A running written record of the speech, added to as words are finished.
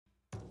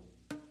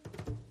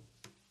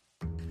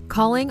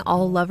calling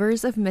all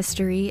lovers of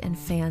mystery and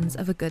fans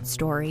of a good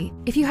story.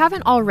 If you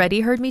haven't already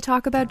heard me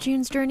talk about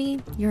June's Journey,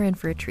 you're in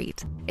for a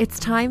treat. It's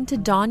time to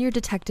don your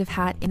detective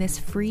hat in this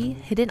free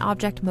hidden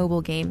object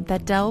mobile game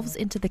that delves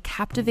into the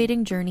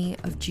captivating journey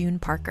of June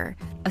Parker,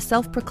 a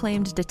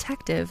self-proclaimed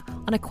detective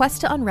on a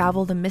quest to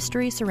unravel the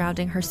mystery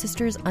surrounding her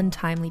sister's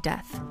untimely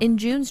death. In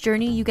June's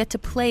Journey, you get to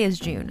play as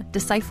June,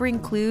 deciphering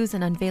clues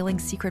and unveiling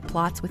secret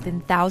plots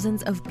within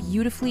thousands of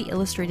beautifully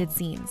illustrated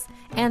scenes.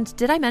 And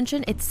did I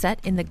mention it's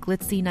set in the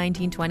glitzy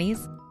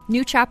 1920s?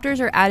 New chapters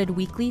are added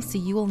weekly, so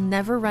you will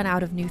never run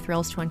out of new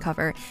thrills to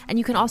uncover, and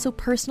you can also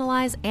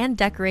personalize and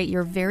decorate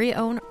your very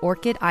own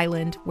Orchid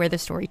Island where the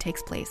story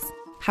takes place.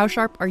 How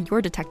sharp are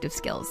your detective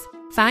skills?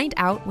 Find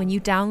out when you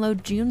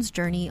download June's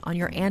Journey on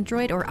your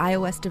Android or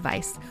iOS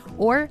device,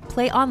 or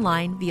play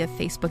online via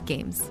Facebook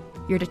Games.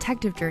 Your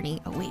detective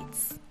journey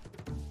awaits.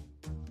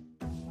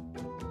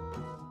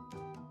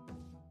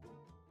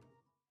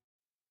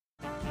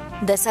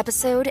 This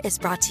episode is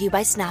brought to you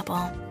by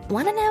Snapple.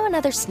 Want to know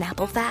another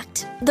Snapple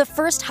fact? The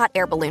first hot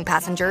air balloon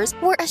passengers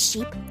were a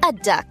sheep, a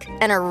duck,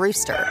 and a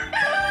rooster.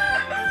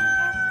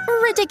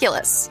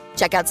 Ridiculous.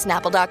 Check out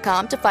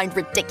Snapple.com to find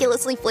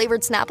ridiculously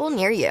flavored Snapple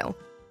near you.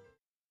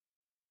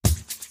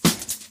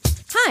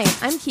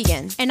 Hi, I'm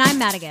Keegan. And I'm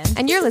Madigan.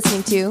 And you're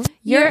listening to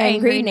Your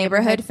Angry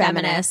Neighborhood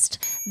Feminist.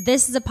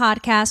 This is a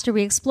podcast where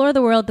we explore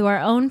the world through our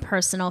own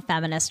personal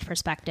feminist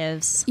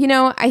perspectives. You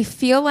know, I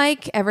feel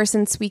like ever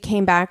since we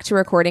came back to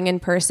recording in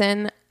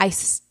person, I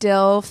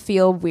still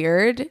feel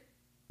weird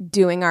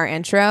doing our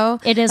intro.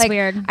 It is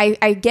weird.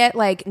 I get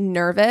like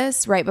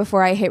nervous right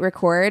before I hit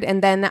record,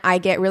 and then I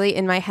get really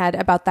in my head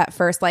about that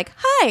first like,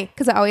 hi,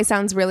 because it always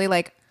sounds really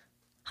like,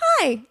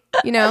 hi,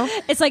 you know?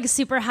 It's like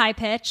super high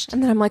pitched.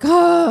 And then I'm like,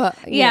 oh.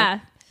 Yeah.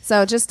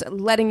 So just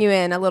letting you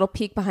in a little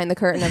peek behind the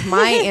curtain of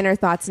my inner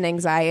thoughts and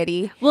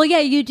anxiety. Well, yeah,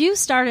 you do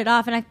start it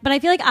off, but I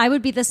feel like I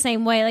would be the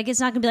same way. Like, it's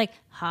not going to be like,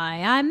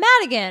 hi, I'm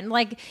Madigan.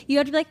 Like, you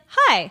have to be like,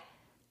 hi,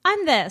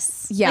 I'm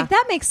this. Yeah. Like,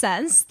 that makes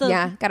sense.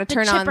 Got to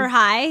turn chipper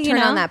high, turn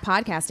on that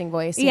podcasting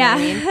voice. You yeah,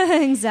 know what I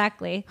mean?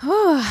 exactly.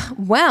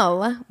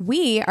 Well,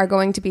 we are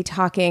going to be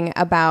talking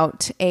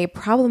about a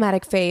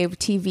problematic fave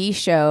TV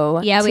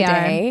show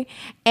today.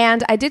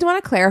 And I did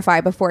want to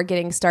clarify before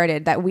getting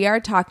started that we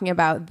are talking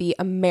about The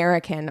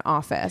American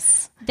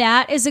Office.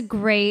 That is a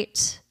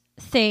great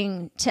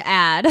thing to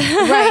add.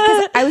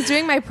 Right, because I was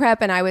doing my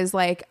prep and I was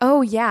like,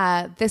 oh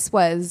yeah, this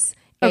was...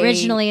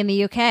 originally in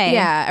the UK.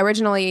 Yeah,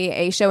 originally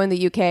a show in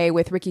the UK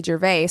with Ricky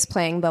Gervais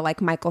playing the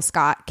like Michael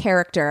Scott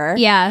character.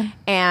 Yeah.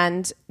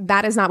 And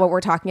that is not what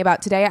we're talking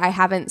about today. I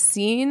haven't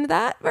seen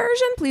that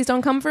version. Please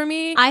don't come for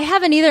me. I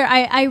haven't either.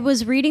 I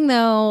was reading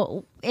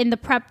though in the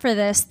prep for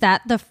this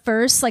that the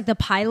first, like the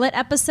pilot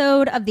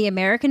episode of the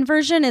American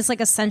version is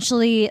like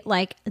essentially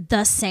like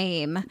the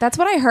same. That's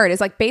what I heard, is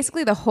like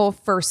basically the whole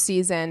first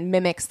season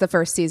mimics the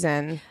first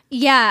season.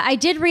 Yeah, I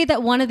did read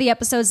that one of the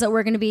episodes that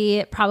we're going to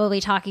be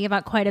probably talking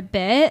about quite a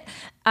bit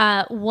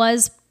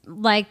was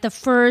like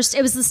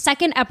it was the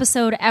second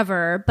episode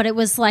ever, but it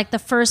was like the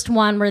first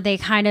one where they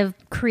kind of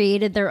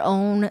created their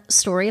own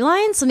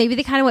storyline. So maybe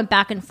they kind of went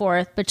back and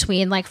forth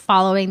between like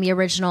following the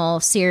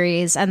original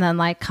series and then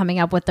like coming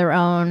up with their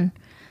own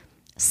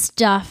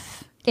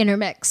stuff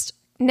intermixed.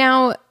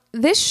 Now,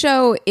 this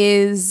show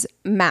is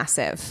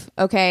massive,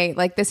 okay?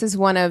 Like, this is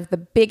one of the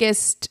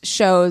biggest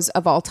shows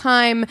of all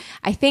time.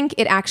 I think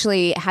it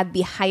actually had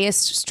the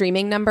highest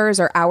streaming numbers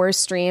or hours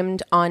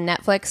streamed on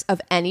Netflix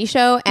of any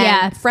show.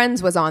 And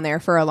Friends was on there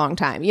for a long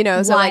time, you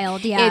know? So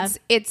wild, like, yeah.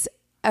 It's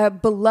a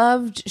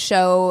beloved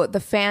show. The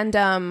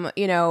fandom,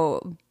 you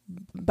know,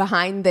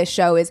 behind this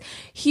show is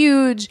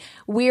huge.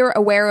 We're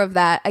aware of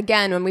that.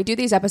 Again, when we do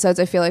these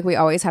episodes, I feel like we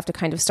always have to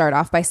kind of start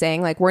off by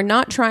saying like, we're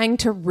not trying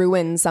to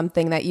ruin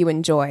something that you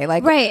enjoy.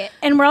 Like, right.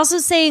 And we're also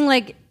saying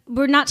like,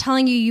 we're not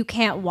telling you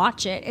can't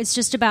watch it. It's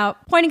just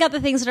about pointing out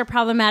the things that are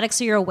problematic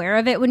so you're aware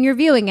of it when you're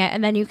viewing it.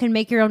 And then you can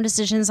make your own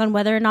decisions on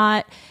whether or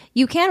not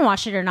you can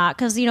watch it or not.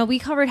 Because, you know, we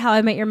covered How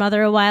I Met Your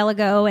Mother a while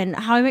ago, and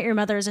How I Met Your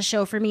Mother is a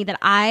show for me that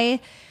I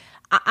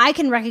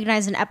can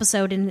recognize an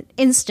episode in an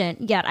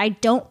instant, yet I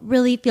don't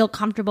really feel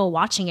comfortable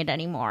watching it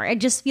anymore. It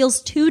just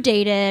feels too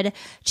dated,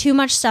 too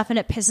much stuff, and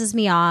it pisses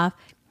me off.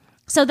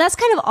 So that's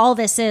kind of all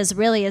this is,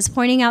 really, is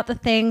pointing out the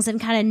things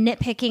and kind of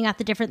nitpicking at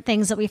the different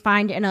things that we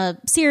find in a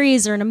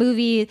series or in a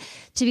movie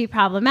to be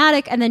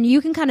problematic. And then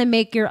you can kind of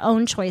make your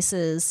own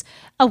choices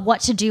of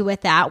what to do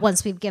with that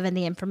once we've given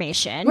the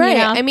information. Right. You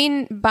know? I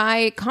mean,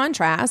 by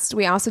contrast,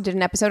 we also did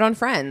an episode on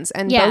Friends,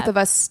 and both of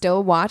us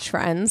still watch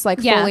Friends,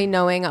 like fully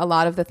knowing a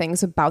lot of the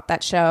things about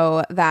that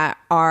show that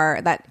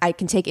I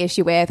can take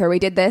issue with. Or we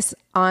did this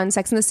on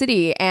Sex and the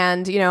City,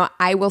 and you know,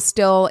 I will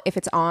still, if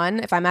it's on,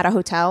 if I'm at a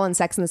hotel and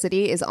Sex and the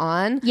City is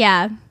on,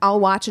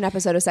 I'll watch an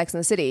episode of Sex and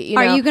the City.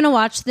 Are you going to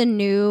watch the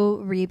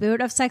new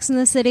reboot of Sex and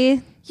the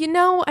City? You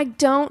know, I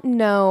don't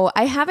know.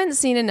 I haven't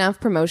seen enough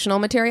promotional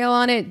material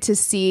on it to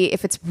see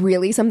if it's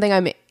really something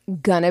I'm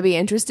gonna be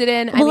interested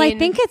in. I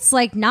think it's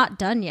like not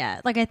done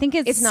yet. Like I think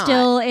it's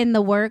still in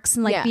the works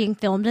and like being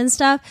filmed and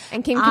stuff.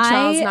 And Kim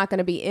Cattrall's not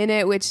gonna be in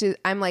it, which is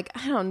I'm like,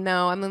 I don't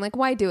know. I'm like,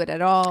 why do it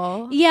at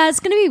all? Yeah, it's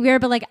gonna be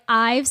weird, but like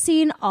I've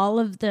seen all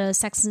of the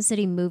Sex and the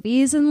City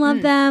movies and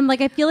love them.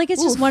 Like I feel like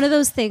it's just one of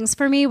those things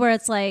for me where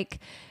it's like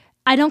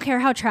I don't care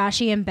how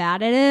trashy and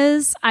bad it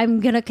is. I'm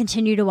going to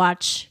continue to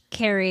watch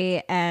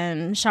Carrie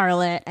and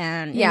Charlotte.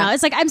 And, you know,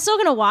 it's like, I'm still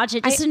going to watch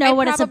it just to know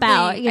what it's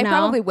about. You know? I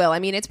probably will. I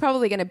mean, it's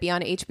probably going to be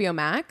on HBO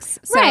Max.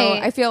 So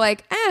I feel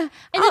like, and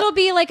it'll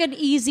be like an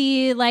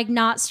easy, like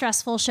not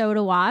stressful show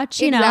to watch,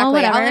 you know,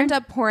 whatever. I'll end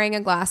up pouring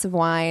a glass of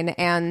wine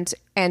and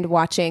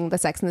watching the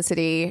Sex and the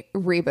City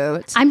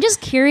reboot. I'm just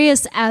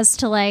curious as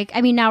to like,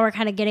 I mean, now we're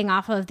kind of getting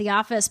off of The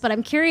Office, but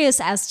I'm curious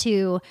as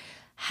to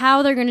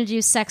how they're going to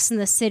do Sex and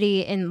the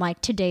City in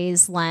like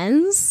today's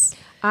lens.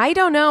 I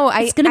don't know.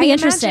 It's going to be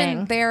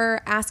interesting.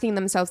 They're asking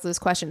themselves those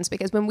questions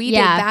because when we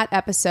did that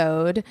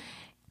episode,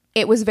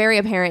 it was very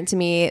apparent to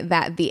me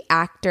that the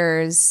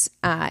actors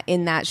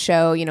in that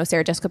show, you know,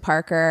 Sarah Jessica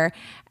Parker,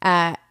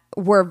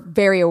 were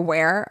very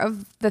aware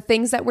of the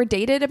things that were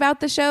dated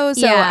about the show.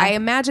 So I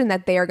imagine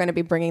that they are going to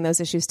be bringing those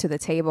issues to the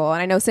table. And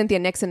I know Cynthia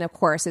Nixon, of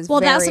course, is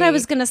that's what I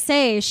was going to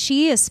say.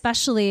 She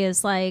especially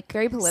is like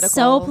very political,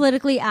 so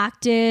politically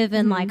active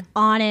and like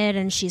on it.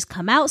 And she's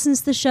come out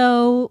since the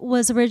show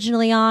was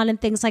originally on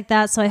and things like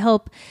that. So I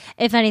hope,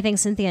 if anything,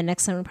 Cynthia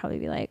Nixon would probably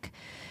be like,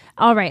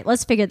 all right,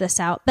 let's figure this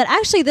out. But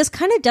actually, this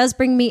kind of does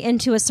bring me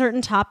into a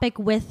certain topic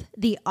with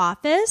The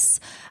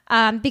Office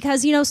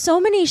because, you know,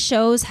 so many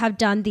shows have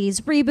done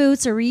these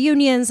reboots or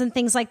reunions and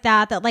things like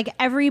that, that like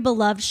every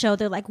beloved show,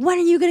 they're like, when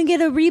are you going to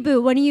get a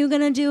reboot? When are you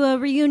going to do a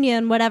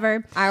reunion?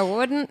 Whatever. I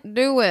wouldn't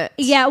do it.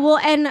 Yeah, well,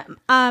 and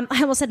I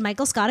almost said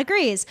Michael Scott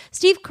agrees.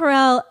 Steve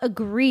Carell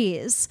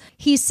agrees.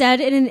 He said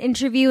in an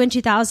interview in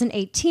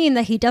 2018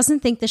 that he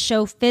doesn't think the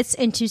show fits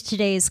into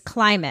today's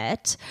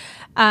climate.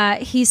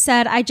 He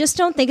said, I just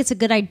don't think it's a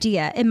good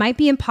idea. It might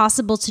be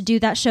impossible to do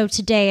that show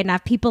today and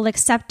have people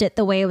accept it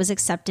the way it was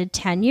accepted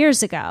 10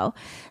 years ago.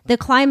 The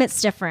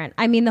climate's different.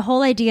 I mean, the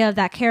whole idea of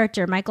that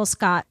character, Michael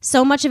Scott,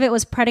 so much of it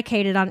was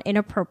predicated on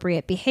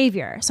inappropriate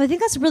behavior. So I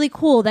think that's really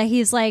cool that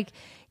he's like,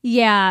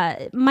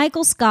 yeah,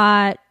 Michael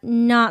Scott,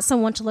 not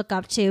someone to look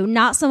up to,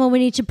 not someone we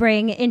need to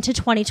bring into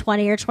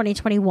 2020 or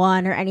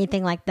 2021 or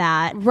anything like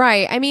that.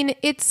 Right. I mean,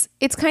 it's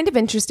kind of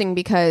interesting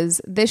because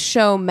this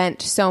show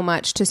meant so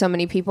much to so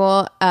many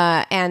people.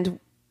 And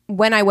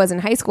when I was in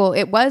high school,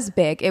 it was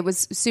big. It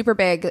was super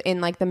big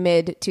in like the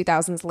mid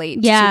 2000s,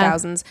 late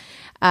 2000s.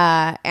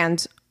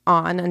 And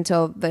on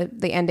until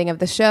the ending of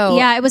the show.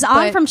 Yeah, it was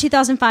on from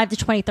 2005 to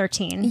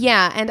 2013.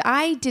 Yeah, and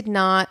I did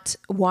not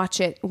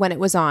watch it when it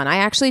was on. I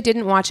actually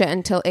didn't watch it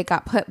until it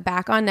got put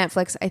back on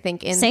Netflix, I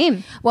think.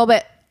 Same. Well,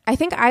 but I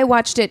think I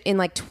watched it in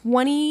like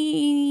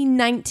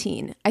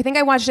 2019. I think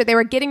I watched it. They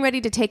were getting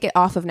ready to take it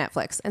off of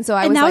Netflix. And so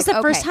I was like, that was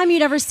the first time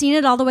you'd ever seen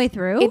it all the way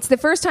through? It's the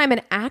first time,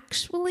 and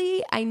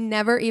actually I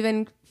never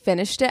even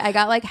finished it. I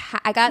got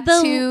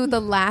to the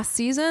last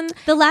season.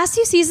 The last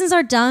two seasons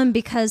are done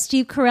because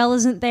Steve Carell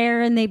isn't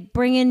there and they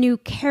bring in new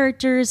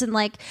characters and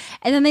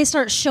then they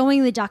start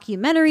showing the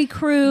documentary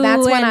crew.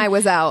 That's when I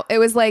was out. It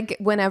was like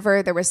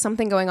whenever there was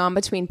something going on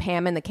between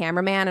Pam and the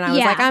cameraman and I was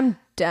like, I'm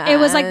done. It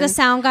was like the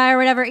sound guy or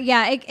whatever.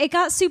 Yeah, it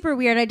got super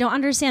weird. I don't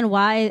understand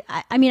why.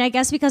 I mean, I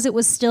guess because it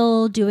was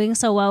still doing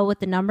so well with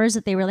the numbers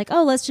that they were like,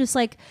 oh, let's just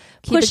like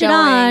push it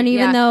on,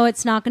 even though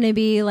it's not going to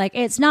be like,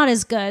 it's not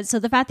as good. So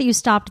the fact that you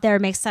stopped there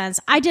makes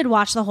sense. I did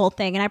watch the whole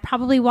thing and I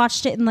probably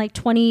watched it in like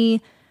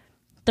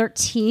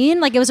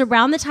 2013. Like it was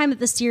around the time that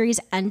the series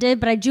ended,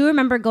 but I do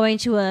remember going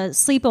to a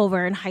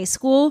sleepover in high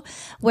school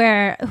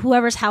where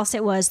whoever's house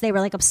it was, they were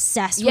like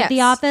obsessed with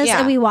The Office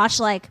and we watched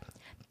like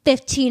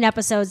 15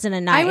 episodes in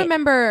a night. I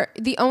remember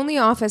the only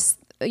Office,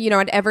 you know,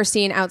 I'd ever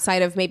seen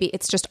outside of maybe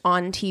it's just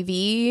on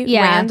TV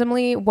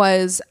randomly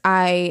was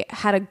I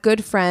had a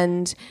good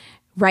friend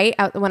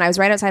when I was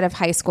right outside of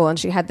high school and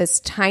she had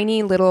this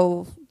tiny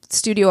little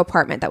studio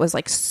apartment that was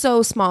like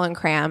so small and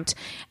cramped,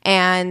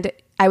 and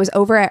I was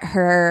over at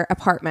her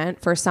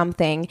apartment for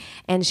something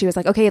and she was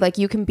like, okay, like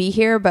you can be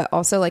here, but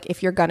also like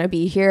if you're gonna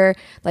be here,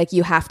 like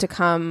you have to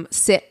come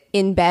sit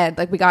in bed.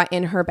 Like we got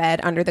in her bed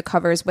under the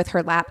covers with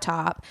her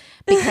laptop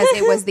because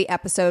it was the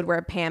episode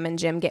where Pam and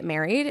Jim get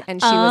married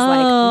and she was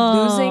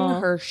like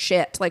losing her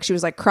shit. Like she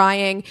was like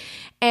crying.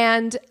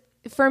 And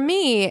for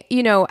me,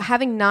 you know,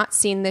 having not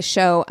seen this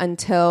show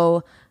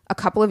until a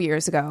couple of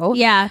years ago.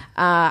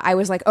 I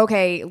was like,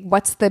 okay,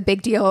 what's the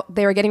big deal?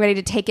 They were getting ready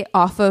to take it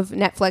off of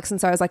Netflix. And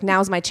so I was like,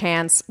 now's my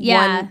chance.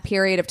 One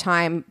period of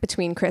time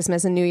between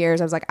Christmas and New Year's,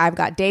 I was like, I've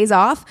got days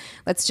off.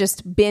 Let's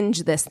just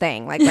binge this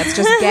thing. Like, let's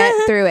just get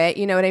through it.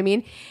 You know what I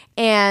mean?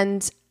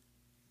 And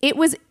it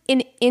was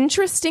an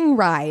interesting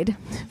ride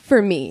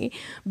for me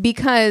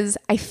because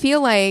I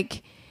feel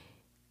like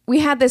we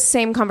had this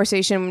same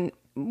conversation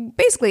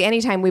basically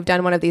anytime we've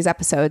done one of these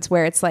episodes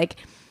where it's like,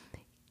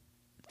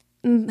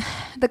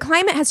 the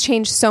climate has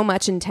changed so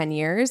much in 10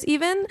 years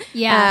even.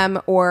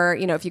 Or,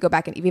 you know, if you go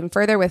back and even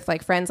further with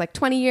like Friends, like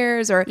 20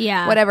 years or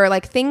whatever,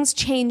 like things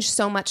change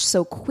so much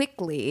so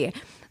quickly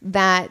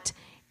that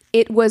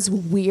it was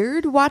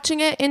weird watching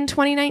it in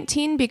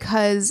 2019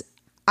 because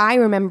I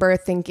remember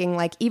thinking,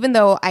 like, even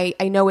though I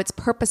know it's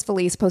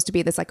purposefully supposed to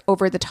be this like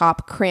over the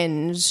top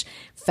cringe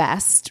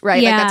fest,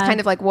 right? Yeah. Like that's kind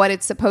of like what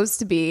it's supposed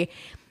to be.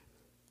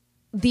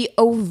 The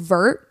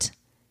overt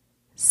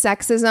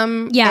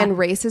sexism and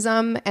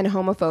racism and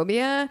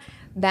homophobia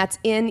that's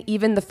in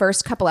even the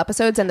first couple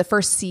episodes and the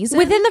first season.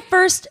 Within the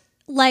first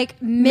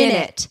like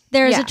minute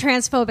there's a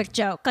transphobic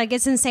joke. Like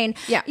it's insane.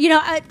 Yeah. You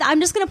know, I'm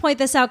just going to point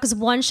this out because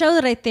one show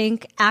that I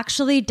think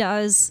actually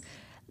does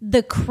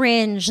the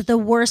cringe, the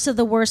worst of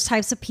the worst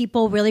types of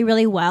people really,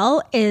 really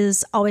well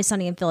is Always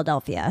Sunny in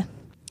Philadelphia.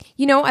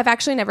 You know, I've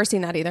actually never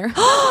seen that either.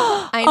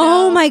 I know.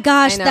 Oh my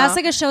gosh. That's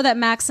like a show that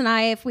Max and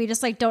I, if we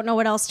just like don't know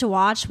what else to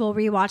watch, we'll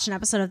rewatch an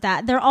episode of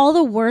that. They're all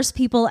the worst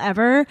people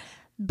ever,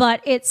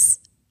 but it's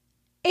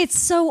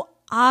so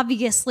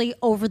obviously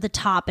over the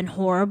top and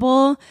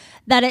horrible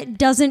that it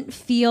doesn't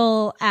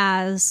feel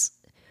as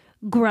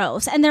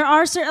gross. And there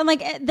are certain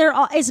like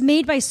it's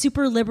made by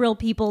super liberal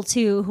people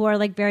too who are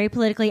like very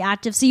politically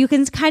active, so you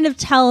can kind of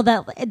tell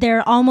that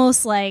they're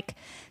almost like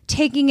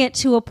taking it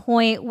to a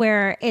point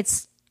where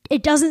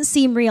it doesn't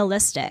seem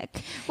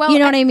realistic. Well, you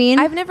know what I mean?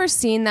 I've never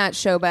seen that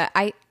show, but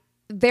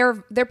they're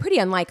pretty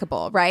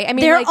unlikable, right? I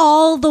mean, they're like,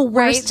 all the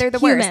worst. Right? They're the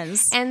humans.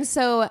 Worst. And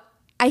so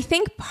I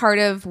think part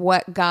of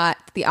what got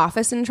The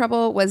Office in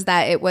trouble was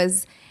that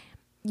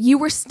you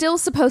were still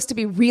supposed to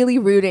be really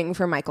rooting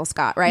for Michael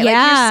Scott, right? Yeah.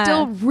 Like you're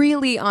still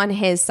really on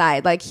his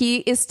side. Like he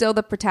is still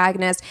the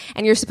protagonist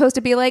and you're supposed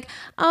to be like,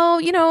 oh,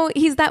 you know,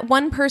 he's that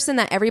one person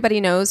that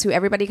everybody knows who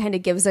everybody kind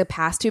of gives a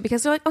pass to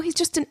because they're like, oh, he's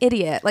just an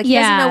idiot. Like he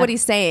doesn't know what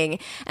he's saying.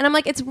 And I'm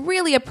like, it's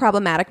really a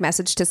problematic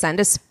message to send,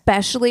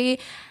 especially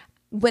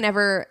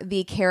whenever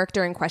the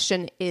character in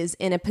question is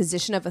in a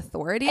position of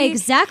authority.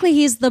 Exactly.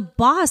 He's the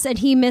boss and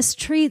he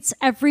mistreats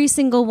every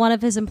single one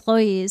of his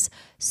employees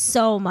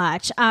so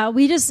much.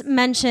 We just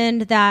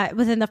mentioned that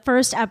within the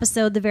first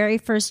episode, the very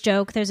first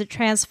joke, there's a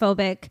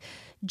transphobic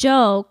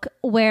joke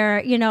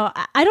where, you know,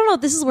 I don't know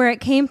if this is where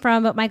it came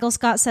from, but Michael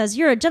Scott says,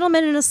 you're a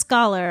gentleman and a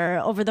scholar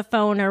over the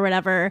phone or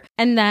whatever.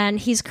 And then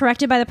he's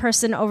corrected by the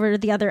person over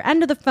the other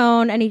end of the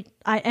phone. And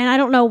I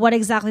don't know what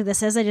exactly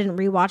this is. I didn't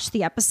rewatch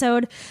the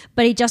episode,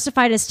 but he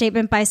justified his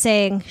statement by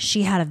saying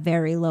she had a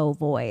very low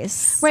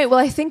voice. Right. Well,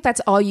 I think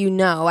that's all you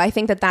know. I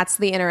think that's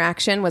the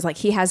interaction was like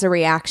he has a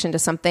reaction to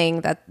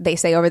something that they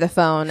say over the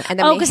phone. And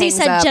then because he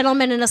said up.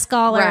 Gentleman and a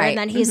scholar. Right. And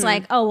then he's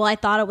like, oh, well, I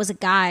thought it was a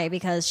guy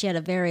because she had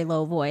a very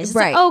low voice. It's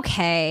right. Like,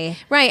 okay.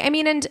 Right. I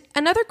mean, and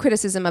another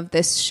criticism of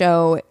this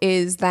show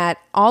is that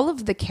all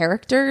of the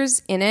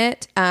characters in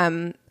it,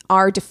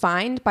 are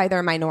defined by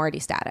their minority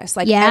status.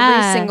 Like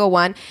every single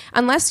one,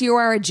 unless you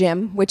are a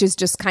Jim, which is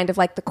just kind of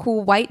like the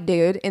cool white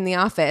dude in the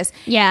office.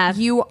 Yeah. If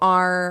you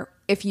are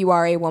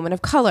a woman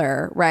of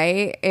color,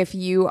 right? If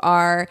you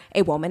are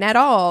a woman at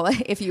all,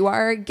 if you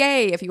are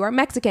gay, if you are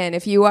Mexican,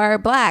 if you are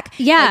black.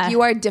 Yeah. Like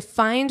you are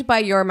defined by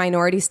your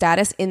minority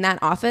status in that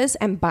office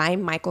and by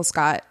Michael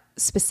Scott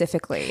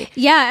specifically.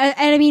 Yeah,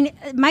 and I mean,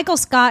 Michael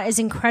Scott is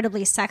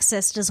incredibly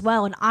sexist as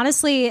well. And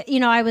honestly, you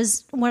know,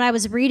 when I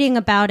was reading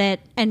about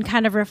it and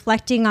kind of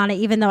reflecting on it,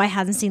 even though I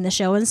hadn't seen the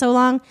show in so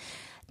long,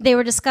 they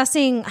were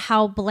discussing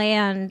how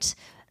bland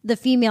the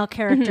female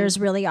characters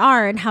really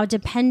are and how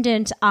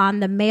dependent on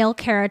the male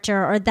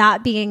character or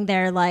that being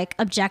their like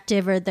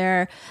objective or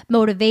their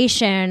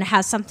motivation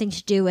has something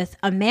to do with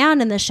a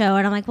man in the show.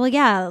 And I'm like, well,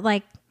 yeah,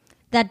 like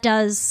that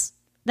does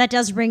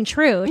ring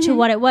true to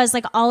what it was.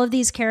 Like all of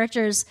these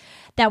characters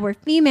that were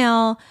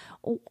female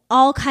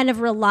all kind of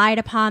relied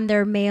upon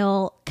their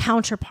male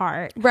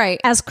counterpart,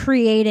 right, as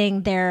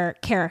creating their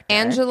character.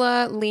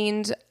 Angela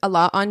leaned a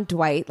lot on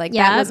Dwight. Like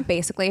that was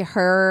basically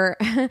her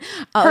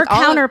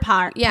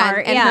counterpart.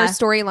 And her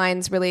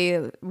storylines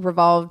really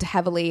revolved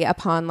heavily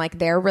upon like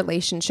their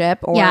relationship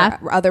or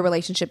other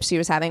relationships she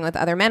was having with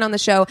other men on the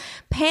show.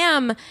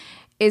 Pam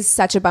is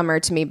such a bummer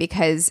to me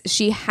because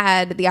she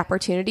had the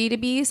opportunity to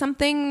be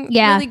something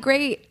really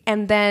great.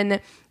 And then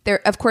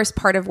there, of course,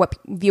 part of what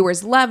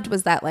viewers loved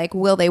was that like,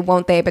 will they,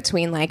 won't they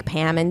between like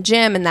Pam and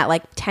Jim and that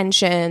like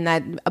tension,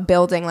 that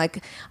building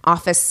like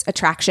office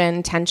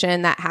attraction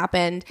tension that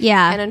happened.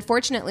 Yeah. And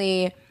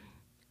unfortunately,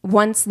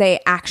 once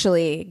they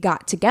actually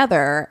got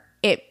together,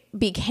 it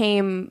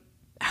became...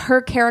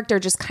 her character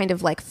just kind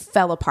of like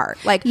fell apart.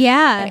 Like,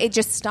 it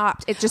just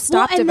stopped. It just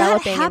stopped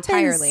developing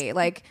entirely.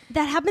 Like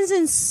that happens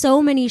in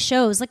so many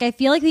shows. Like I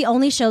feel like the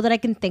only show that I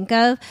can think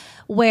of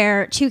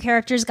where two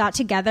characters got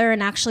together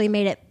and actually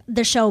made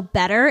the show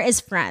better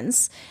is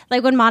Friends.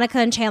 Like when Monica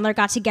and Chandler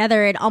got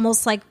together, it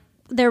almost like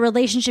their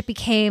relationship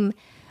became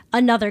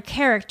another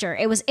character.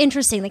 It was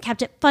interesting. They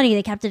kept it funny.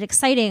 They kept it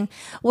exciting.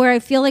 Where I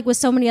feel like with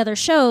so many other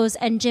shows,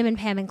 and Jim and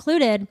Pam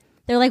included,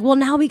 they're like, well,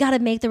 now we got to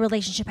make the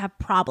relationship have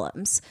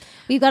problems.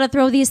 We've got to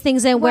throw these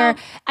things in where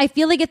I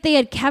feel like if they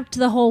had kept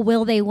the whole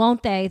will they,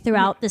 won't they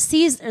throughout the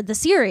season or the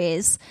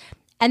series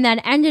and then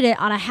ended it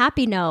on a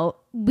happy note,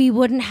 we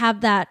wouldn't have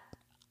that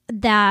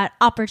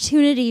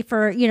opportunity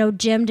for, you know,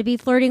 Jim to be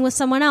flirting with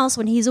someone else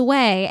when he's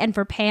away and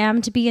for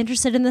Pam to be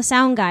interested in the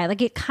sound guy.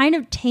 Like it kind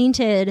of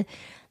tainted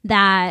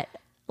that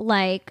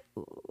like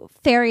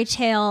fairy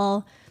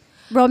tale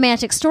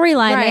romantic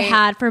storyline they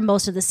had for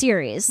most of the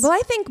series. Well, I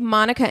think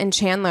Monica and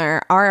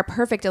Chandler are a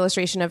perfect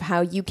illustration of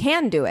how you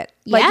can do it.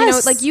 Like, you know,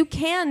 like you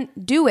can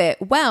do it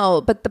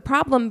well, but the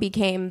problem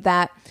became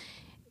that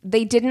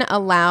they didn't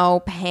allow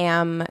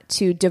Pam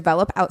to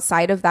develop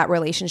outside of that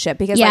relationship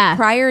because like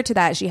prior to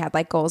that, she had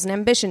like goals and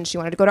ambitions. She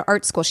wanted to go to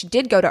art school. She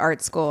did go to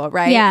art school,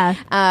 right?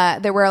 Yeah.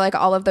 There were like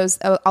all of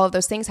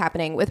those things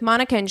happening with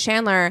Monica and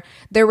Chandler.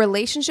 Their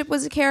relationship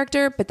was a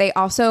character, but they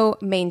also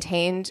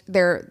maintained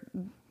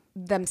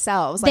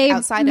themselves, like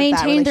outside of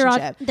that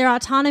relationship. Their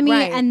autonomy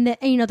and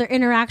you know, their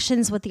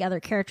interactions with the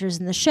other characters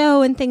in the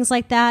show and things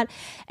like that.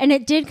 And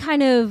it did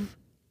kind of,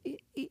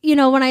 you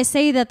know, when I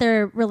say that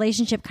their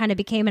relationship kind of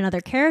became another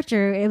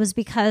character, it was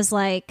because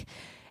like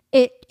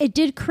it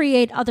did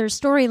create other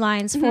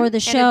storylines for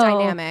the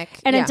show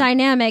and a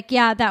dynamic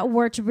that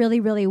worked really,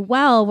 really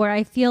well, where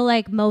I feel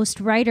like most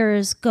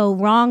writers go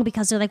wrong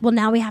because they're like, well,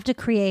 now we have to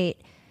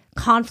create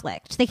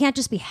conflict. They can't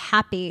just be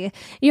happy.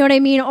 You know what I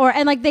mean?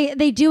 And like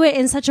they do it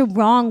in such a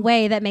wrong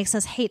way that makes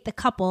us hate the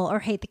couple or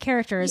hate the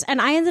characters.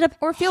 And I ended up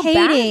feel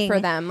bad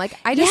for them. Like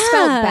I just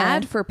felt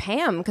bad for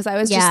Pam because I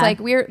was just like,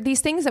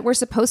 these things that we're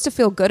supposed to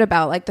feel good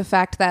about, like the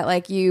fact that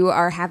like you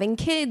are having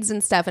kids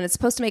and stuff, and it's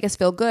supposed to make us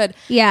feel good.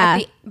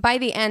 Yeah. By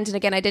the end, and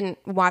again, I didn't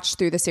watch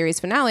through the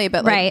series finale,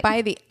 but like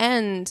by the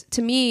end,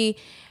 to me,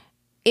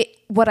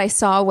 what I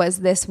saw was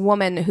this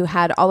woman who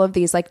had all of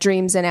these like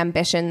dreams and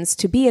ambitions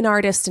to be an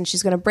artist, and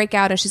she's going to break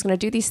out and she's going to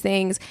do these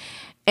things,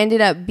 ended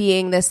up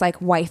being this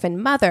like wife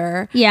and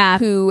mother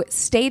who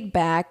stayed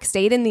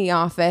in the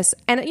office.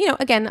 And, you know,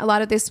 again, a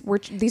lot of these were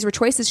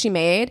choices she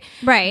made.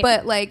 Right.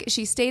 But like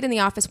she stayed in the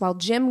office while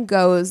Jim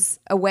goes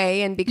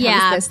away and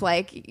becomes this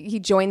like, he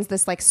joins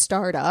this like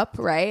startup.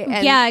 Right.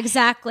 And, yeah,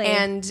 exactly.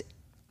 And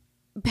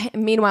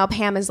meanwhile,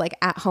 Pam is like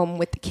at home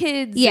with the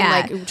kids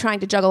and like trying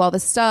to juggle all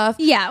this stuff.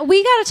 Yeah,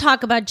 we got to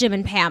talk about Jim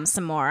and Pam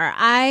some more.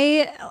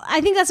 I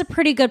think that's a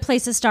pretty good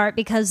place to start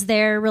because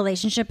their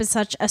relationship is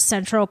such a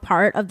central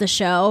part of the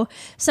show.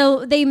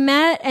 So they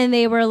met and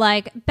they were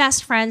like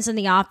best friends in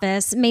the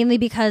office, mainly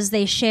because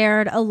they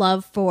shared a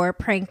love for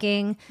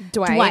pranking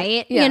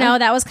Dwight. You know,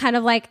 that was kind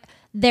of like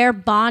their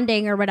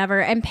bonding or whatever.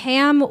 And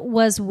Pam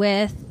was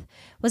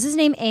his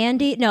name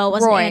Andy? No, it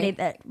wasn't Roy.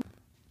 Andy.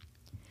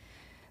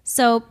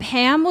 So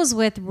Pam was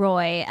with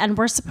Roy, and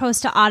we're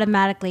supposed to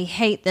automatically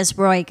hate this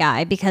Roy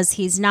guy because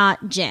he's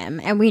not Jim.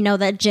 And we know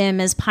that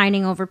Jim is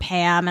pining over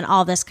Pam and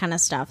all this kind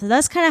of stuff. So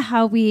that's kind of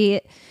how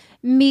we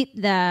meet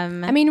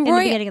them. I mean, in Roy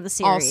the beginning of the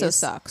series. also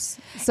sucks.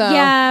 So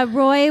yeah,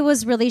 Roy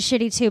was really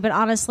shitty too. But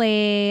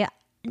honestly,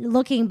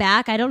 looking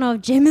back, I don't know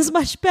if Jim is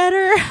much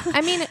better.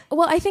 I mean,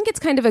 well, I think it's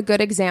kind of a good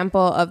example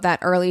of that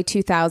early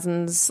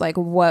 2000s, like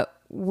what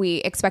we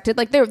expected.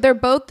 Like they're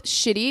both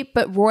shitty,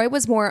 but Roy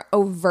was more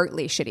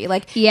overtly shitty.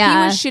 Like he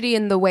was shitty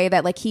in the way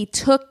that like he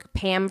took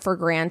Pam for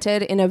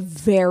granted in a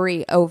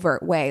very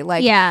overt way.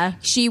 Like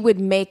she would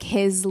make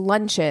his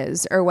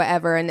lunches or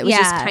whatever, and it was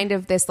just kind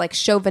of this like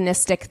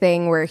chauvinistic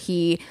thing where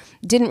he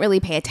didn't really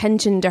pay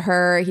attention to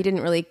her. He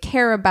didn't really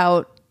care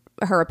about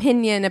her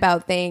opinion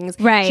about things.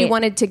 Right. She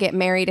wanted to get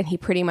married and he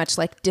pretty much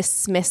like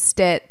dismissed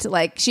it.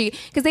 Like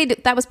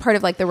that was part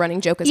of like the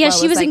running joke as well. Yeah,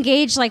 she was like,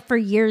 engaged like for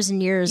years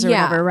and years or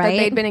whatever, right?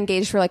 They'd been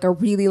engaged for like a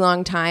really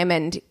long time,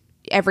 and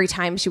every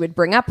time she would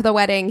bring up the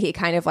wedding, he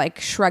kind of like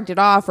shrugged it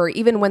off. Or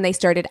even when they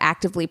started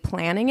actively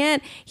planning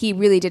it, he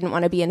really didn't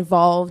want to be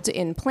involved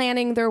in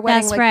planning their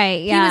wedding. That's like,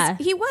 right. Yeah.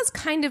 He was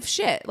kind of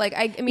shit. Like,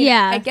 I mean,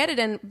 I get it.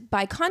 And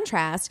by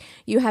contrast,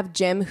 you have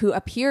Jim, who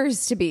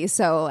appears to be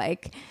so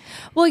like,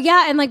 well,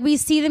 yeah. And like we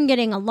see them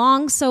getting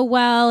along so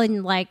well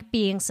and like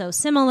being so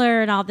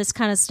similar and all this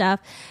kind of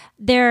stuff.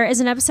 There is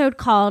an episode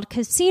called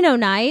Casino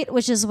Night,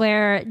 which is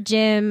where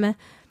Jim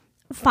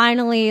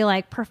finally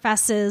like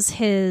professes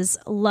his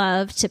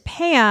love to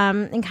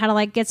Pam and kind of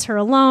like gets her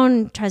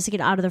alone, tries to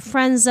get out of the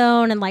friend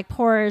zone, and like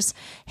pours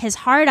his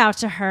heart out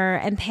to her.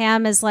 And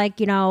Pam is like,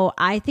 you know,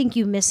 I think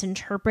you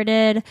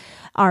misinterpreted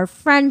our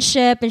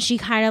friendship. And she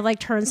kind of like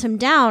turns him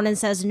down and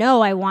says,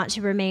 no, I want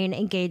to remain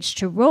engaged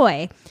to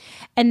Roy.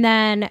 And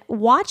then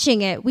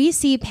watching it, we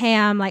see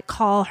Pam like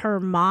call her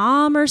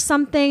mom or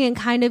something and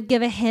kind of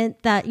give a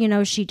hint that, you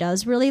know, she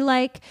does really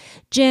like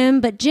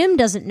Jim, but Jim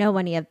doesn't know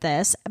any of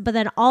this. But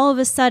then all of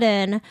a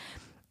sudden,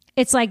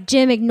 it's like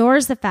Jim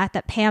ignores the fact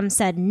that Pam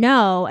said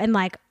no and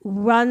like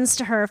runs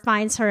to her,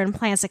 finds her, and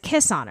plants a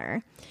kiss on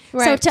her.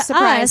 Right. So to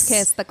surprise us,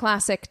 kiss, the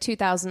classic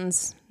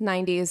 2000s,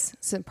 90s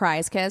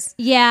surprise kiss.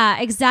 Yeah,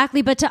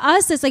 exactly. But to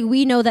us, it's like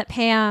we know that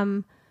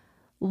Pam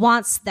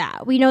wants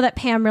that. We know that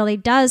Pam really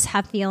does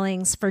have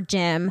feelings for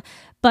Jim,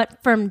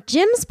 but from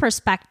Jim's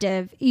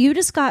perspective, you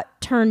just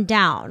got turned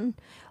down.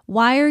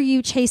 Why are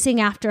you chasing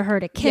after her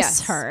to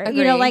kiss her? Agreed.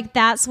 You know, like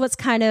that's what's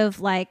kind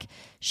of like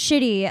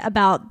shitty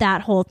about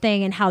that whole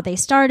thing and how they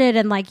started,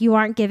 and like you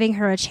aren't giving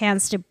her a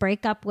chance to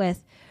break up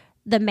with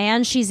the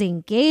man she's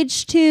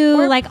engaged to,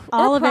 or, like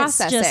all or of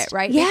process it's just it,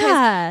 right?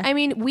 Yeah. Because, I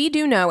mean, we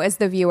do know as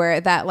the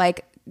viewer that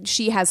like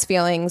she has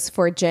feelings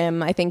for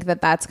Jim. I think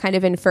that that's kind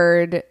of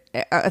inferred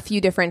a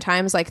few different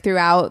times, like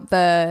throughout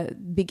the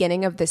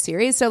beginning of the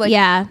series. So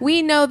like,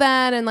 we know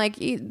that, and like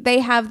they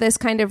have this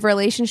kind of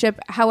relationship.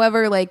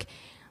 However, like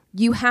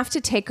you have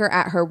to take her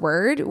at her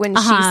word when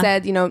she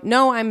said, you know,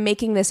 no, I'm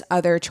making this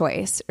other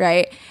choice,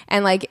 right?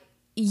 And like,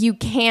 you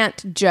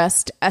can't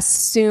just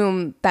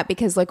assume that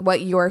because like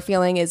what you're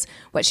feeling is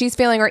what she's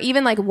feeling, or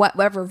even like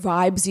whatever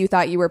vibes you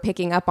thought you were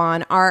picking up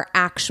on are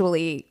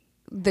actually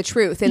the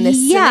truth in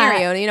this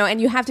scenario, you know. And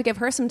you have to give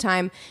her some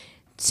time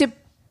to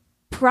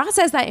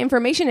process that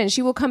information, and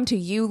she will come to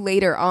you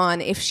later on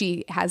if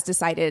she has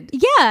decided.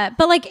 Yeah,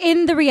 but like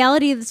in the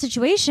reality of the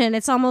situation,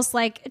 it's almost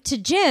like to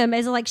Jim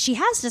is like she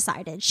has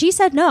decided. She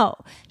said no.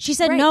 She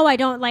said no, I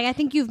don't like. I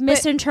think you've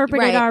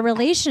misinterpreted our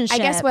relationship. I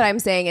guess what I'm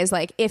saying is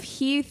like if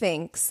he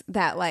thinks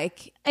that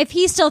like if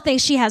he still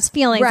thinks she has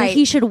feelings, like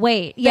he should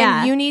wait.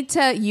 Then you need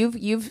to.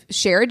 You've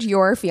shared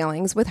your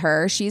feelings with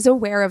her. She's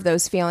aware of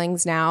those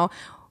feelings now.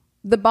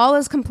 The ball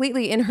is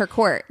completely in her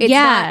court. It's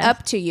not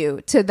up to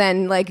you to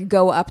then like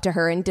go up to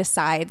her and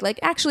decide like,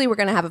 actually, we're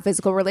going to have a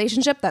physical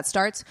relationship that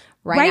starts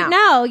right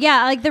now.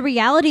 Yeah. Like the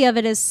reality of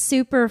it is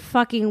super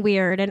fucking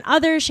weird. And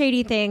other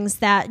shady things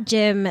that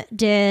Jim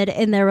did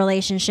in their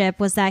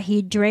relationship was that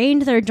he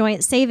drained their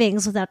joint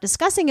savings without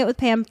discussing it with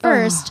Pam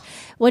first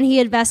when he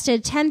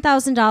invested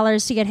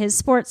 $10,000 to get his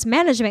sports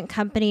management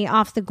company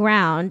off the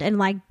ground, and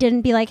like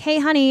didn't be like,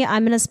 hey honey,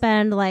 I'm going to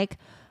spend like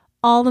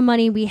all the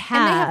money we have.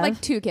 And they have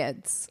like 2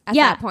 kids at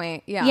that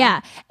point.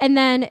 Yeah. And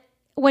then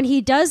when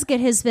he does get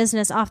his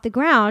business off the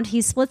ground,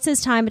 he splits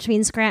his time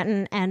between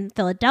Scranton and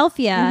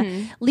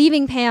Philadelphia,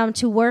 leaving Pam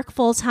to work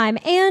full time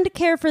and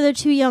care for their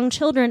 2 young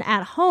children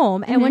at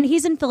home. And when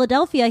he's in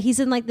Philadelphia, he's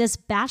in like this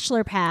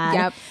bachelor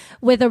pad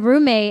with a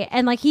roommate.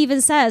 And like he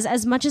even says,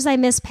 as much as I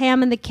miss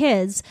Pam and the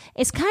kids,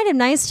 it's kind of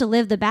nice to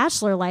live the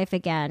bachelor life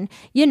again.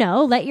 You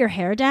know, let your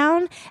hair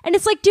down. And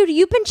it's like, dude,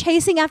 you've been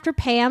chasing after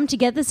Pam to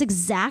get this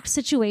exact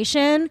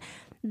situation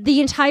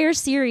the entire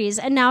series,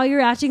 and now you're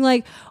acting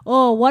like,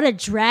 oh, what a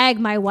drag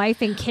my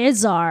wife and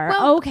kids are.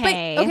 Well,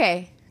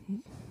 okay.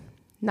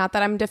 Not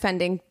that I'm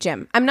defending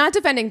Jim. I'm not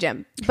defending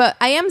Jim, but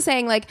I am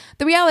saying like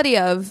the reality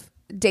of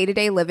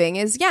day-to-day living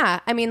is,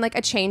 I mean, like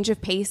a change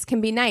of pace can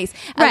be nice.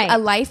 A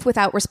life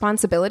without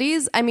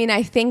responsibilities. I mean,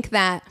 I think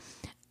that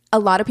a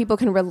lot of people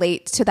can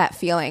relate to that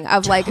feeling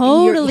of like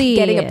you're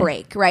getting a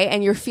break, right?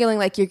 And you're feeling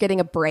like you're getting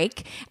a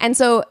break. And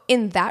so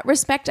in that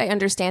respect, I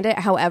understand it.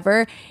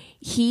 However,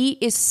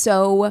 he's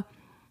so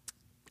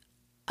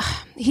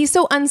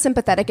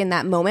unsympathetic in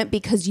that moment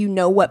because you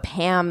know what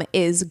Pam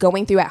is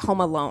going through at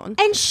home alone.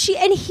 And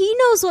he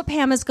knows what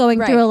Pam is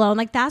going through alone.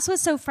 Like that's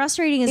what's so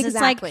frustrating is it's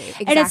like,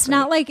 and it's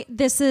not like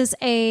this is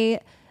a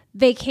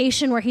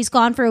vacation where he's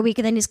gone for a week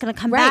and then he's going to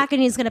come back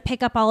and he's going to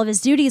pick up all of his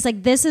duties.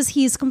 Like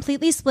he's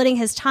completely splitting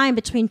his time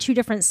between 2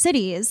 different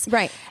cities.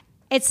 Right.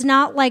 It's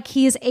not like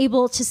he is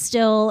able to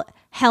still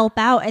help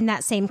out in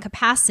that same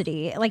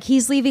capacity. Like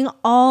he's leaving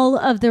all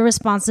of the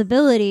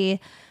responsibility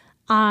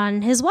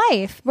on his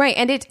wife. Right.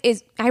 And it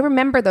is, I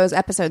remember those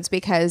episodes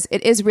because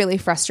it is really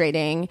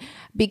frustrating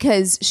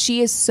because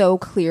she is so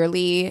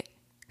clearly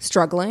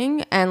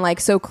struggling and like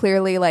so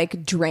clearly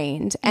like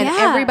drained, and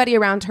everybody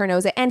around her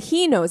knows it, and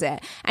he knows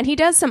it. And he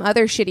does some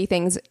other shitty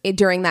things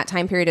during that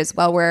time period as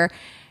well, where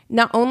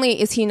not only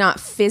is he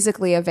not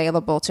physically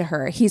available to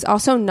her, he's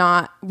also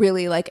not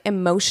really like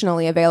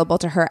emotionally available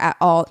to her at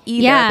all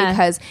either,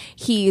 because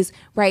he's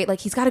like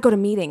he's got to go to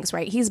meetings,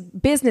 right? He's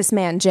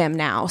businessman Jim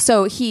now.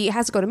 So he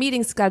has to go to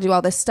meetings, he's got to do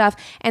all this stuff.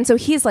 And so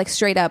he's like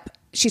straight up,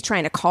 she's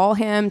trying to call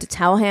him to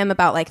tell him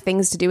about like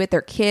things to do with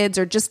their kids,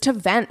 or just to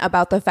vent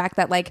about the fact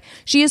that like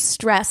she is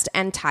stressed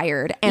and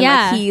tired, and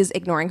like he's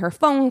ignoring her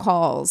phone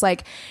calls.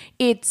 Like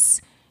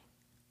it's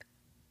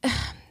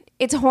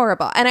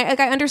horrible. And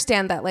I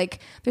understand that like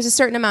there's a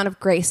certain amount of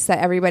grace that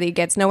everybody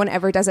gets. No one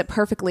ever does it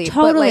perfectly.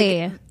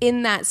 Totally. But like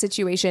in that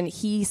situation,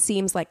 he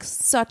seems like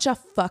such a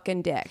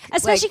fucking dick.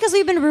 Especially because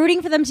we've been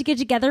rooting for them to get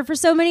together for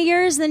so many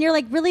years. And then you're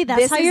like, really?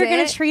 That's how you're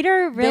going to treat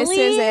her? Really?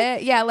 This is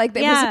it? Yeah. Like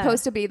it was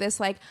supposed to be this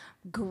like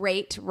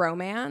great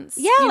romance.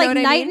 Yeah, you know, like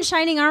knight in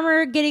shining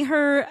armor, getting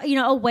her, you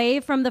know, away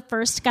from the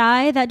first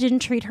guy that didn't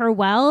treat her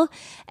well,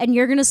 and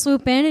you're gonna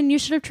swoop in and you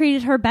should have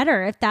treated her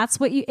better. If that's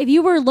what if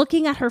you were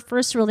looking at her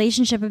first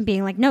relationship and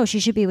being like, no, she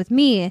should be with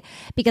me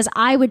because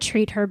I would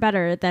treat her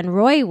better than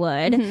Roy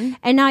would,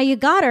 and now you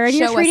got her and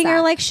you're treating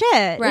her like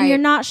shit, and you're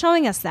not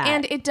showing us that.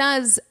 And it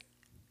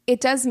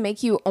does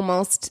make you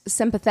almost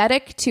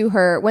sympathetic to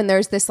her when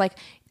there's this like.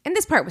 And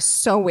this part was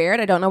so weird.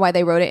 I don't know why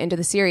they wrote it into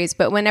the series,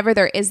 but whenever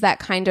there is that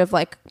kind of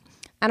like,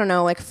 I don't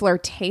know, like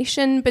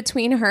flirtation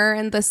between her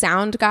and the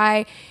sound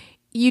guy,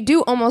 you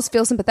do almost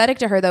feel sympathetic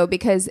to her though,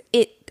 because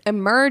it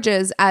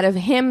emerges out of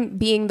him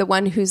being the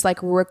one who's like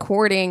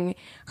recording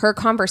her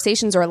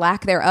conversations or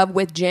lack thereof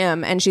with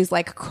Jim. And she's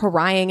like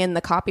crying in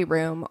the copy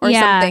room or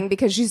something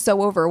because she's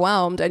so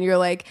overwhelmed. And you're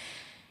like,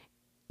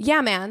 yeah,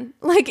 man,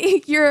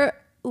 like you're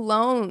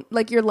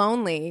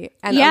lonely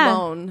and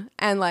alone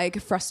and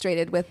like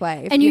frustrated with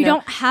life, and you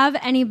don't have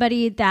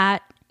anybody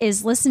that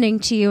is listening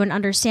to you and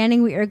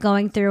understanding what you're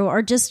going through,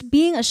 or just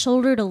being a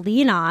shoulder to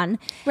lean on.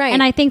 Right.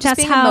 And I think just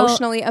that's being how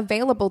emotionally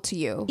available to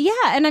you. Yeah.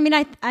 And I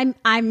mean,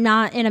 I'm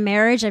not in a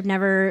marriage. I've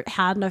never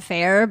had an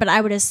affair, but I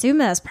would assume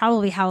that's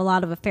probably how a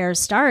lot of affairs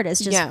start, is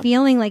just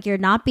feeling like you're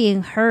not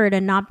being heard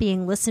and not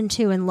being listened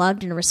to and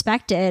loved and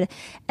respected.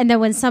 And then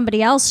when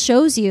somebody else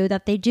shows you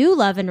that they do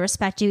love and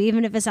respect you,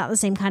 even if it's not the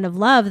same kind of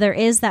love, there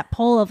is that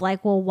pull of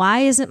like, well, why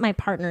isn't my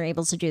partner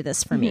able to do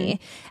this for me?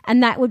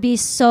 And that would be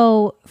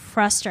so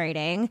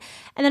frustrating.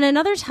 And then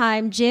another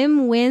time,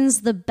 Jim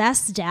wins the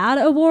Best Dad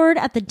award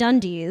at the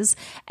Dundies,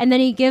 and then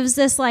he gives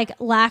this like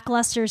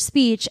lackluster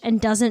speech and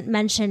doesn't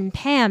mention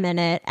Pam in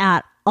it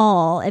at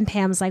all. And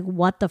Pam's like,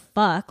 what the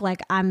fuck?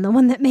 Like, I'm the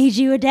one that made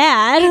you a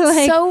dad. It's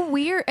like, so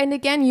weird. And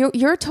again,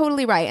 you're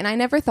totally right. And I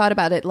never thought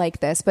about it like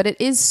this, but it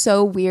is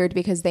so weird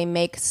because they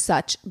make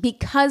such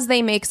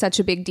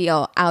a big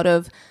deal out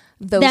of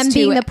those them two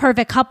being the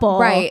perfect couple.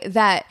 Right.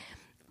 That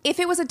if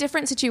it was a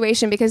different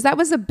situation, because that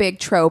was a big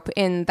trope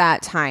in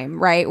that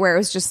time, right? Where it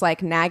was just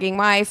like nagging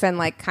wife and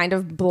like kind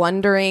of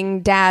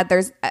blundering dad.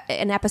 There's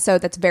an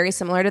episode that's very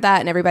similar to that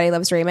in Everybody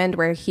Loves Raymond,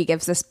 where he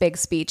gives this big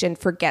speech and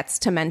forgets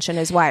to mention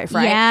his wife,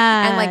 right?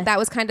 Yeah. And like that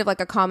was kind of like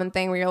a common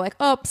thing where you're like,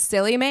 oh,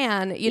 silly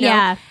man, you know?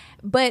 Yeah.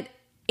 But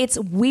it's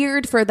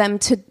weird for them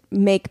to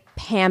make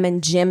Pam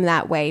and Jim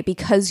that way,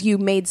 because you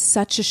made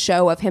such a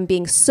show of him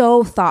being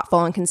so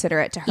thoughtful and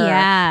considerate to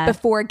her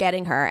before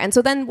getting her. And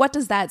so then what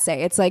does that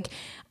say? It's like,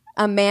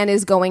 a man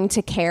is going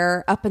to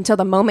care up until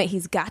the moment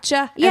he's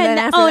gotcha. Yeah. And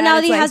then now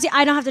that he has,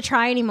 I don't have to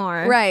try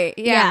anymore. Right.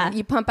 Yeah.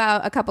 You pump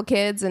out a couple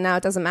kids and now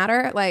it doesn't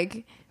matter.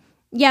 Like,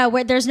 yeah,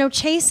 where there's no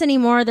chase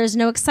anymore. There's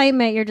no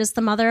excitement. You're just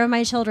the mother of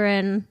my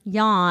children.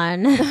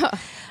 Yawn.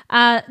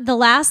 The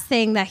last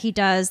thing that he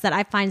does that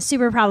I find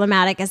super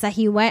problematic is that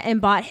he went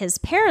and bought his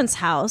parents'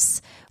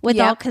 house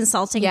without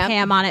consulting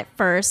Pam on it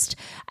first.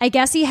 I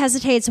guess he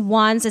hesitates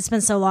once. It's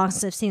been so long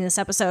since I've seen this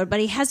episode, but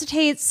he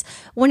hesitates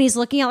when he's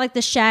looking at like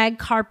the shag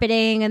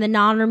carpeting and the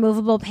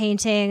non-removable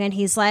painting, and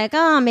he's like,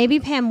 oh, maybe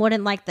Pam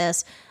wouldn't like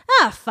this.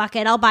 Fuck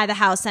it. I'll buy the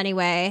house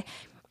anyway.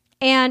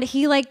 And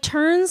he like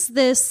turns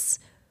this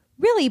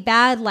really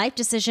bad life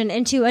decision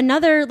into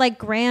another like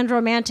grand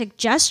romantic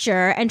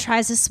gesture and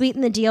tries to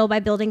sweeten the deal by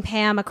building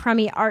Pam a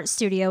crummy art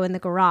studio in the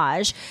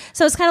garage.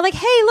 So it's kind of like,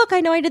 hey, look,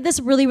 I know I did this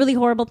really, really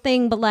horrible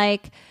thing, but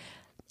like,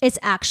 it's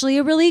actually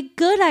a really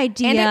good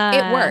idea. And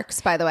it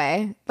works, by the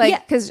way.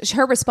 Like, because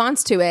her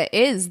response to it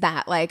is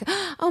that like,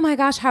 oh my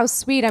gosh, how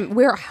sweet.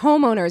 We're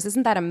homeowners.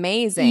 Isn't that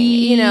amazing?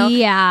 You know?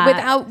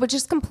 Yeah. But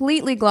just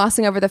completely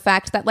glossing over the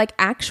fact that like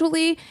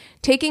actually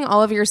taking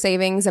all of your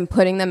savings and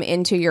putting them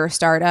into your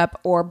startup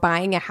or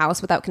buying a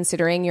house without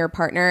considering your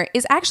partner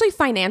is actually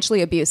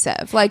financially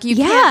abusive. Like you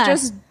can't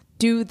just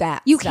do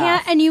that. You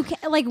can't. And you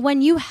can't, like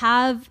when you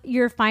have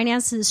your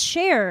finances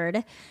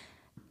shared,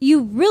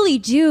 you really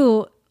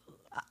do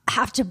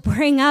have to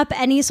bring up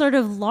any sort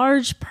of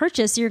large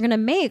purchase you're going to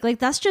make. Like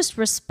that's just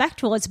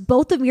respectful. It's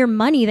both of your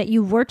money that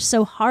you worked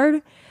so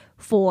hard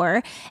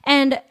for.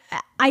 And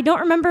I don't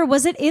remember,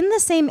 was it in the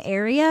same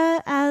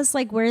area as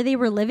like where they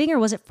were living, or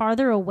was it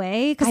farther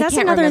away? Because that's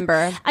another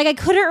remember. Like I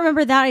couldn't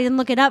remember that. I didn't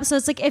look it up. So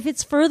it's like, if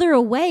it's further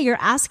away, you're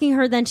asking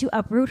her then to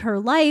uproot her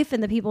life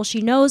and the people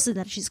she knows and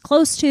that she's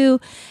close to,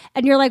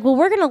 and you're like, well,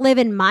 we're going to live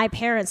in my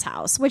parents'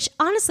 house, which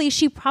honestly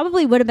she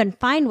probably would have been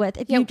fine with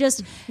if you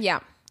just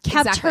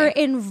kept her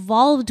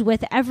involved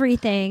with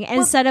everything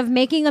instead of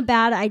making a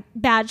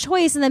bad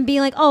choice and then being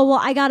like, oh, well,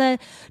 I gotta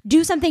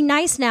do something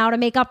nice now to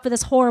make up for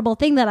this horrible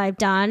thing that I've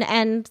done.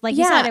 And like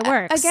you said, it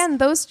works. Again,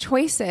 those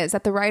choices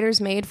that the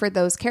writers made for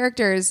those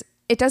characters,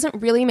 it doesn't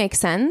really make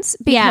sense,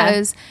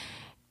 because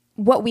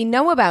what we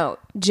know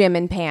about Jim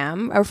and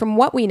Pam, or from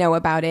what we know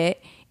about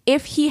it,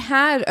 if he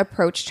had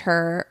approached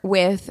her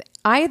with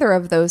either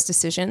of those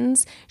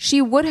decisions,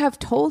 she would have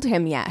told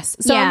him yes.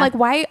 So I'm like,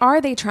 why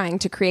are they trying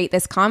to create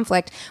this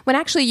conflict when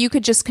actually you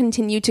could just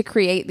continue to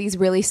create these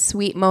really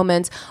sweet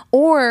moments,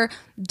 or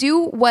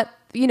do what,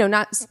 you know,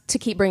 not to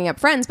keep bringing up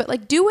Friends, but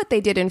like do what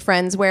they did in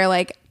Friends, where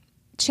like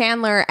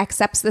Chandler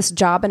accepts this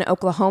job in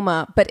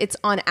Oklahoma, but it's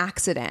on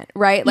accident,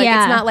 right? Like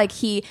it's not like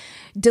he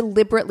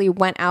deliberately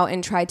went out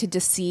and tried to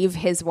deceive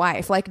his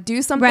wife. Like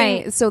do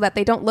something so that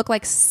they don't look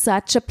like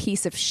such a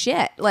piece of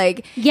shit.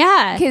 Like,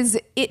 because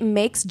it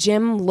makes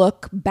Jim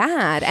look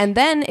bad. And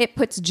then it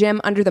puts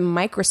Jim under the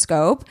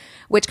microscope,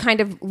 which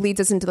kind of leads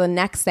us into the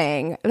next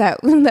thing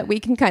that we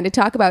can kind of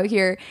talk about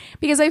here,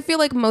 because I feel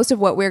like most of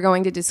what we're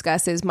going to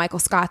discuss is Michael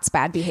Scott's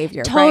bad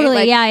behavior.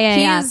 Totally. Right?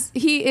 Like,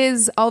 he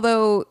is,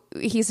 although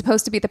he's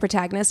supposed to be the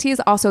protagonist, he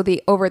is also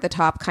the over the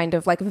top kind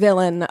of like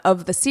villain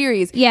of the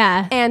series.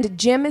 Yeah. And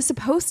Jim is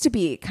supposed to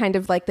be kind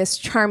of like this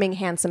charming,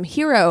 handsome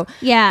hero.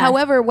 Yeah.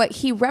 However, what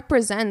he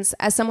represents,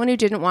 as someone who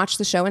didn't watch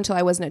the show until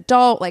I was an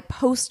adult, like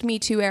post Me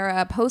Too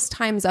era, post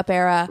Time's Up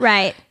era,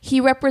 right? He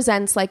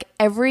represents like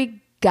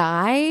every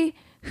guy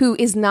who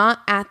is not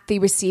at the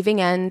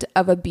receiving end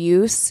of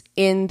abuse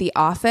in the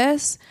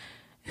office,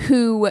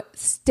 who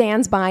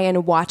stands by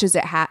and watches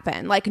it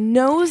happen, like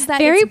knows that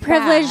very it's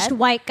privileged bad.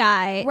 White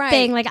guy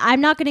thing. Like,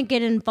 I'm not going to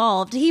get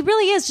involved. He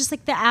really is just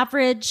like the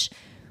average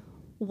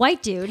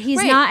white dude.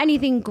 He's not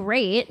anything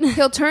great.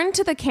 He'll turn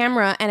to the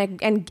camera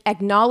and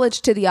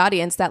acknowledge to the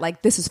audience that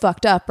like, this is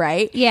fucked up,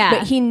 right? Yeah.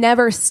 But he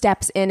never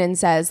steps in and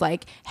says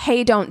like,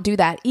 hey, don't do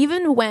that.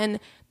 Even when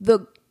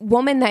the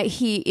woman that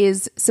he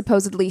is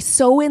supposedly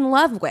so in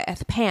love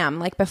with, Pam,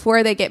 like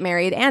before they get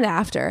married and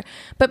after,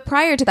 but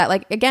prior to that,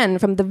 like again,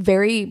 from the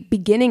very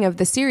beginning of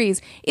the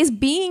series, is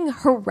being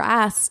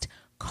harassed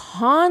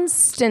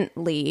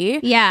constantly.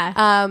 Yeah.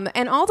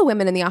 And all the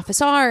women in the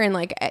office are, and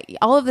like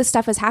all of this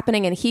stuff is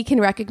happening, and he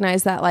can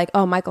recognize that like,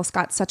 oh, Michael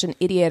Scott's such an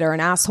idiot or an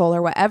asshole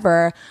or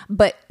whatever,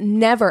 but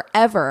never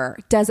ever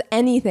does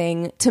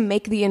anything to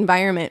make the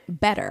environment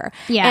better.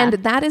 Yeah. And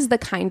that is the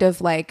kind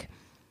of like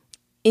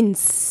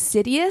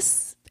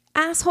insidious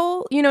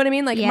asshole, you know what I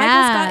mean? Like Michael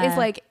Scott is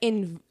like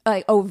in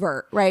like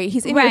overt, right?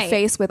 He's in your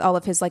face with all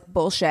of his like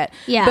bullshit.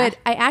 Yeah. But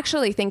I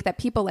actually think that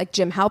people like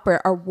Jim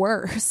Halpert are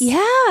worse.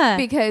 Yeah.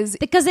 Because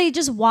they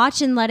just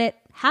watch and let it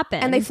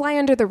happen. And they fly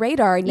under the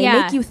radar, and they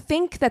make you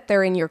think that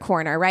they're in your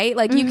corner, right?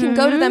 Like you can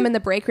go to them in the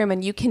break room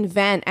and you can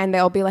vent, and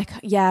they'll be like,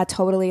 yeah,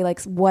 totally, like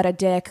what a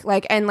dick,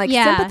 like, and like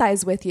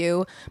sympathize with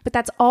you, but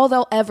that's all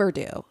they'll ever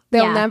do.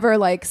 They'll never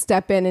like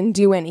step in and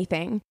do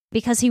anything.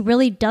 Because he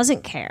really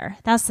doesn't care.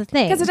 That's the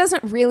thing. Because it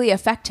doesn't really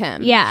affect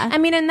him. Yeah. I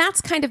mean, and that's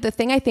kind of the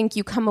thing I think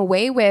you come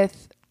away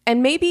with.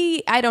 And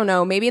maybe, I don't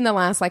know, maybe in the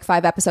last like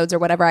 5 episodes or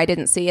whatever, I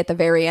didn't see at the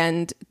very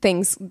end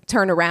things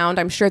turn around.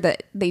 I'm sure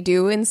that they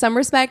do in some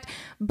respect.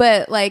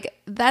 But like,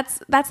 that's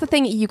the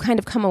thing you kind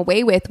of come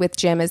away with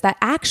Jim, is that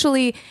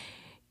actually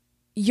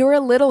you're a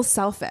little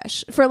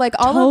selfish for like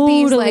all of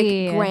these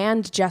like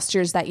grand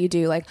gestures that you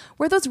do. Like,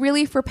 were those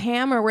really for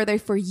Pam, or were they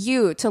for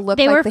you to look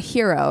like the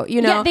hero?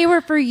 You know, yeah, they were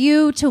for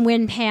you to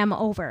win Pam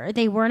over.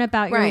 They weren't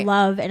about your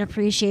love and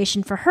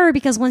appreciation for her,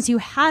 because once you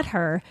had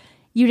her,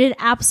 you did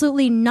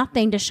absolutely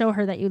nothing to show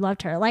her that you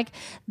loved her. Like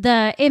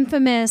the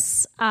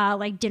infamous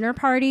like dinner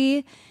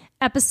party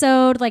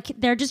episode, like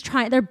they're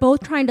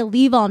both trying to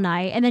leave all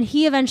night, and then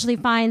he eventually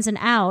finds an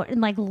out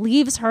and like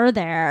leaves her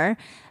there.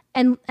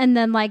 And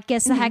then like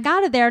gets the heck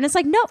out of there. And it's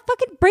like, no,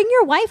 fucking bring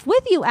your wife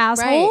with you,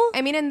 asshole. Right.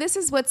 I mean, and this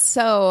is what's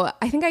so,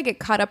 I think I get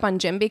caught up on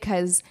Jim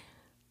because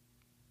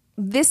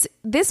this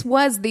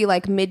was the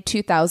like mid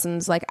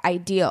 2000s like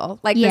ideal.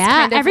 Like this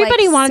kind of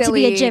everybody like, wanted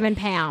silly, to be a Jim and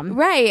Pam.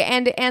 Right.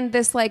 And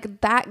this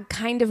like that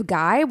kind of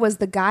guy was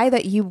the guy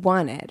that you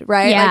wanted,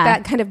 right? Yeah. Like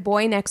that kind of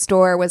boy next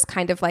door was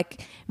kind of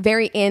like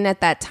very in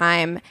at that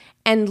time.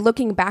 And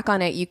looking back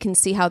on it, you can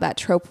see how that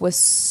trope was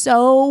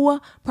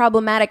so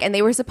problematic. And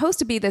they were supposed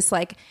to be this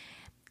like,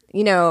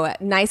 you know,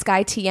 nice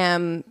guy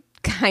TM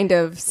kind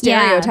of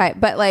stereotype.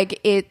 But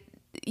like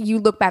you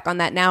look back on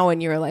that now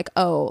and you're like,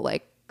 oh,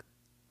 like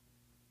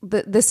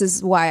this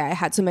is why I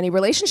had so many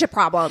relationship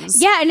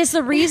problems. Yeah. And it's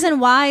the reason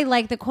why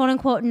like the quote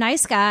unquote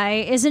nice guy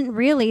isn't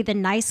really the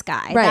nice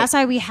guy. Right. That's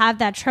why we have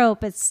that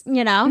trope. It's,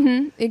 you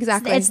know,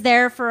 exactly. It's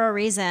there for a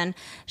reason.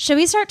 Should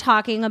we start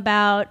talking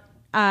about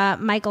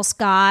Michael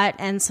Scott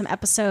and some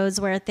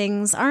episodes where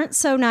things aren't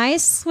so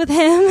nice with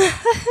him?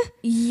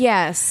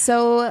 Yes.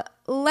 So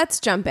let's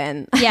jump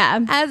in. Yeah.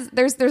 As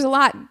there's a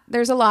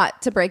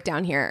lot to break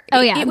down here.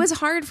 Oh yeah. It was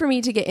hard for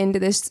me to get into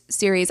this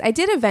series. I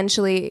did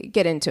eventually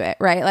get into it,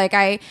 right?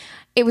 Like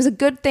it was a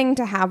good thing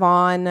to have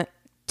on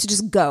to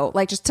just go,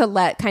 like just to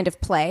let kind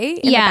of play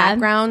in the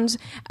background.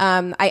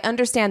 I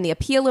understand the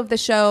appeal of the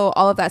show,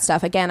 all of that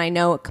stuff. Again, I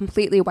know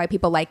completely why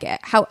people like it.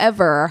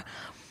 However,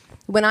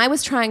 when I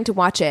was trying to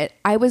watch it,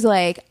 I was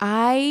like,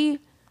 I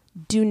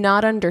do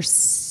not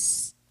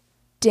understand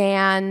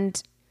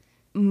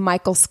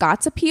Michael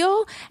Scott's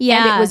appeal.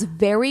 Yeah. And it was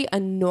very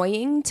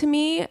annoying to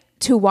me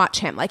to watch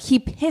him. Like he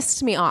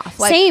pissed me off.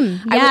 Like, same.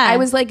 Yeah. I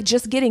was like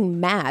just getting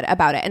mad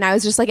about it. And I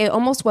was just like, it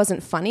almost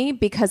wasn't funny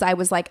because I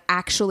was like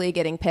actually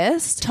getting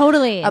pissed.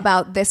 Totally.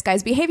 About this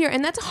guy's behavior.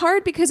 And that's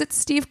hard because it's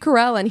Steve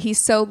Carell and he's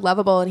so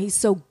lovable and he's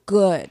so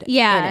good.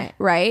 Yeah. In it,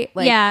 right?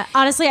 Like, yeah.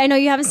 Honestly, I know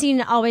you haven't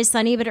seen Always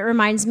Sunny, but it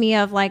reminds me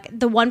of like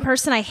the one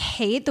person I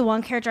hate, the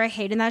one character I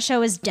hate in that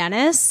show is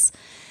Dennis,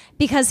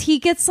 because he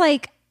gets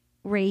like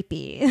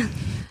rapey.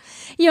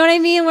 You know what I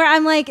mean? Where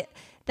I'm like,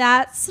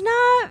 that's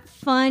not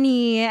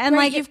funny. And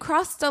right, like, you've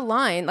crossed a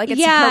line. Like it's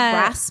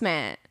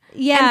harassment.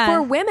 Yeah. And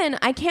for women,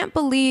 I can't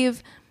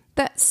believe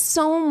that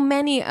so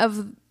many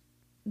of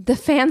the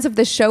fans of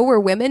the show were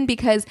women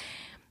because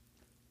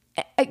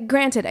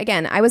granted,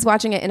 again, I was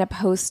watching it in a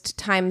post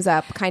Time's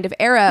Up kind of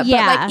era, but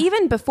like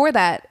even before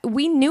that,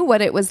 we knew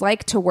what it was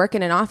like to work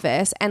in an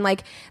office, and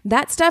like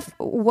that stuff,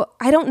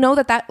 I don't know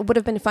that would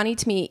have been funny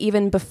to me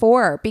even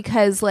before,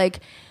 because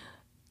like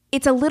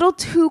it's a little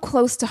too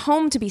close to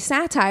home to be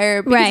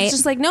satire, because it's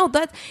just like, no,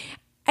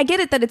 I get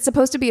it that it's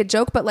supposed to be a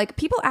joke, but like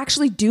people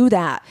actually do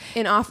that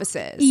in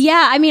offices.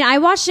 Yeah. I mean, I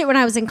watched it when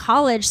I was in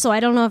college, so I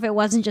don't know if it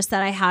wasn't just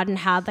that I hadn't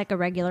had like a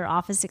regular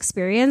office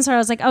experience, or I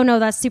was like, oh no,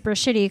 that's super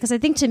shitty. Because I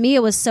think to me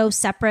it was so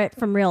separate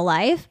from real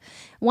life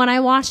when I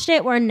watched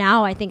it, where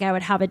now I think I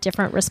would have a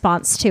different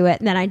response to it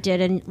than I did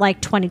in like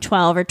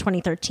 2012 or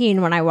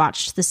 2013 when I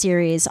watched the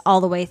series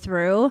all the way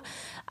through.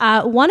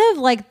 One of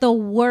like the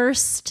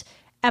worst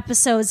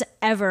episodes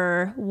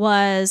ever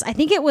was, I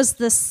think it was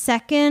the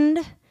second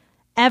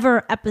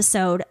ever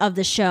episode of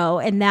the show,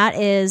 and that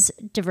is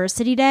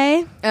Diversity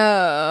Day.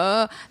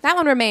 That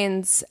one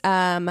remains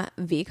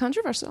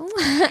controversial.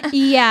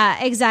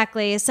 Yeah,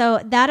 exactly. So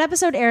that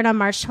episode aired on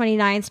March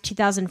 29th,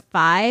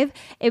 2005.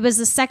 It was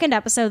the second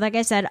episode, like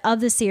I said, of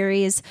the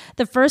series.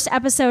 The first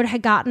episode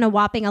had gotten a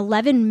whopping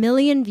 11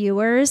 million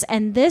viewers,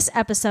 and this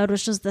episode,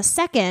 which was the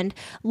second,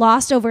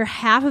 lost over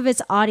half of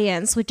its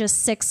audience with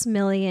just 6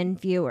 million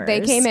viewers.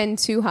 They came in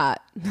too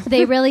hot.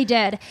 They really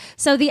did.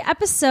 So the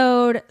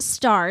episode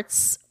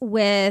starts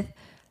with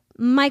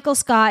Michael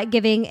Scott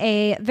giving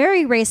a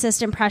very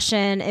racist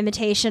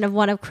imitation of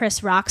one of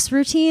Chris Rock's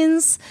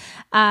routines.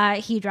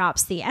 He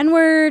drops the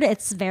N-word.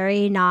 It's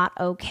very not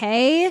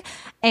okay.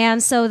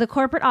 And so the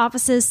corporate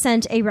offices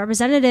sent a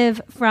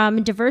representative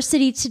from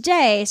Diversity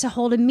Today to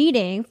hold a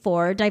meeting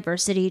for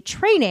diversity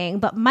training.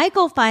 But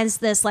Michael finds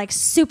this like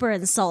super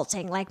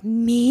insulting. Like,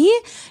 me?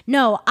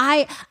 No,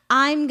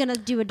 I'm going to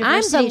do a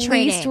diversity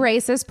training. I'm the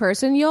least racist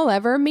person you'll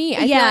ever meet.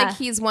 I feel like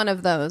he's one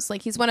of those.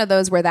 Like, he's one of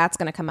those where that's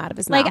going to come out of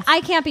his mouth. Like, I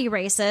can't be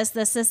racist,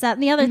 this, that,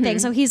 and the other thing.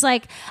 So he's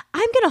like,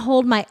 I'm going to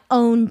hold my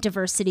own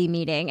diversity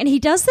meeting. And he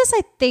does this,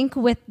 I think,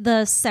 with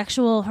the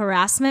sexual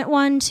harassment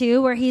one,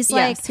 too, where he's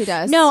like, yes, he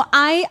does. No,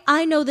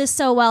 I know this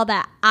so well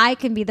that I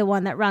can be the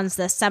one that runs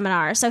this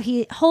seminar. So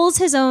he holds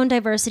his own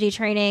diversity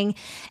training.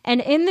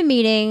 And in the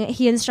meeting,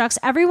 he instructs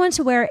everyone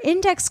to wear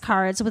index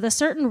cards with a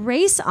certain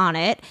race on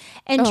it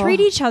and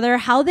treat each other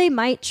how they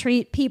might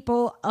treat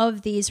people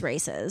of these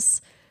races.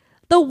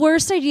 The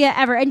worst idea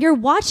ever. And you're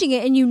watching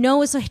it and you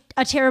know it's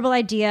a terrible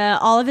idea.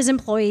 All of his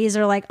employees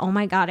are like, oh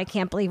my God, I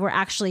can't believe we're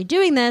actually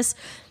doing this.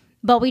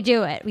 But we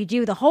do it. We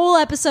do the whole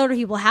episode where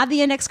people have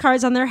the index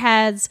cards on their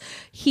heads.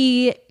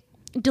 He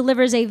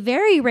delivers a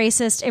very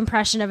racist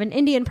impression of an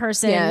Indian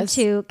person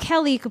to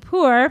Kelly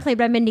Kapoor, played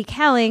by Mindy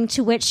Kaling,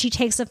 to which she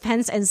takes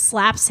offense and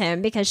slaps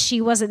him because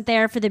she wasn't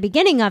there for the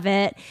beginning of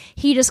it.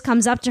 He just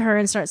comes up to her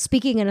and starts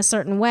speaking in a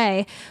certain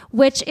way,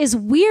 which is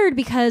weird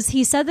because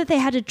he said that they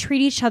had to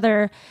treat each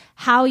other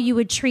how you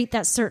would treat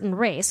that certain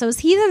race. So is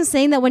he then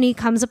saying that when he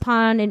comes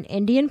upon an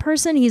Indian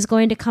person, he's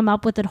going to come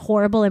up with a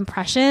horrible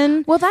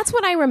impression? Well, that's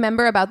what I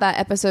remember about that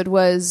episode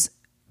was...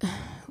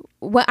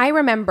 What I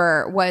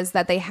remember was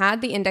that they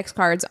had the index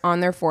cards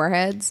on their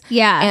foreheads.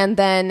 Yeah. And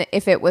then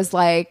if it was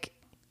like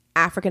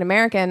African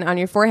American on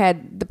your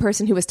forehead, the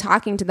person who was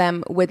talking to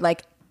them would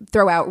like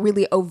throw out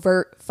really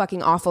overt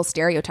fucking awful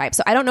stereotypes.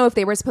 So I don't know if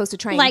they were supposed to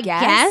try and like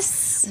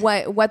guess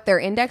what their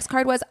index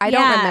card was. I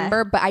don't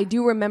remember, but I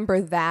do remember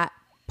that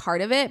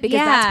part of it because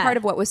that's part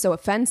of what was so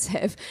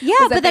offensive.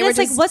 Yeah, but then it's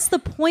like, what's the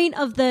point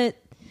of it?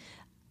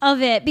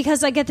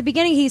 Because like at the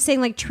beginning he's saying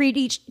like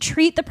treat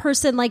the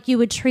person like you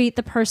would treat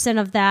the person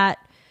of that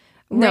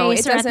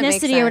race or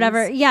ethnicity or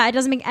whatever. Yeah, it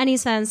doesn't make any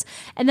sense.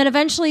 And then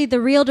eventually the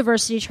real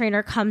diversity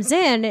trainer comes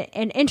in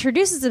and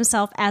introduces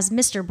himself as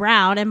Mr.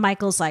 Brown, and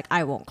Michael's like,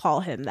 I won't call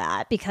him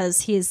that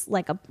because he's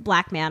like a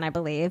black man, I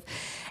believe.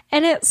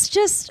 And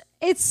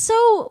it's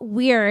so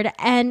weird,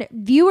 and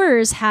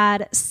viewers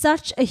had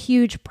such a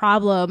huge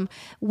problem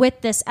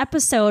with this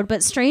episode,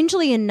 but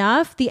strangely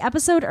enough, the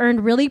episode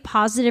earned really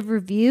positive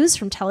reviews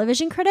from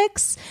television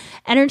critics.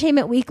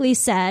 Entertainment Weekly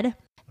said,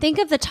 think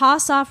of the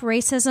toss-off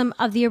racism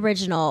of the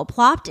original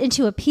plopped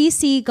into a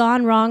PC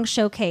gone wrong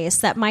showcase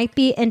that might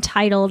be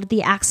entitled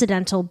The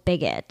Accidental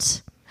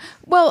Bigot.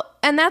 Well,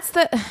 and that's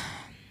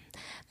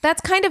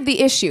kind of the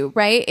issue,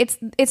 right?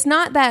 It's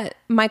not that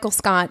Michael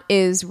Scott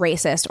is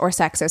racist or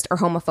sexist or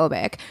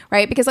homophobic,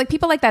 right? Because like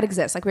people like that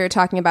exist, like we were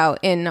talking about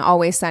in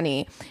Always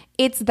Sunny.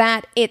 It's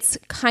that it's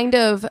kind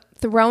of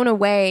thrown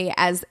away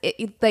as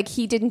like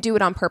he didn't do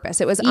it on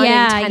purpose. It was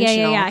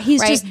unintentional. Yeah. He's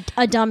right? just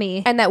a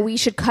dummy. And that we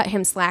should cut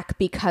him slack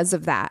because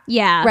of that.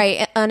 Yeah.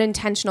 Right? An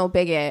unintentional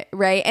bigot,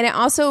 right? And it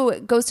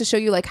also goes to show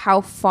you like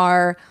how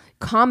far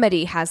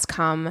comedy has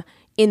come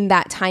in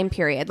that time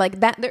period. Like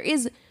that there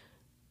is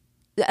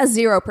a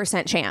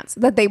 0% chance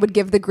that they would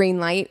give the green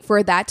light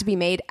for that to be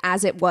made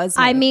as it was.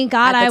 I mean,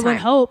 God, I would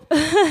hope,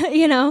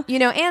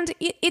 and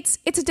it's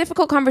a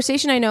difficult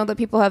conversation. I know that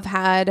people have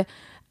had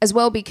as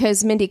well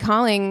because Mindy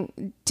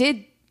Kaling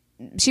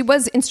she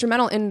was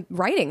instrumental in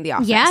writing The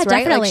Office. Yeah, right?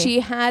 definitely. Like she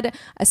had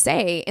a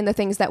say in the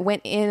things that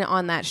went in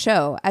on that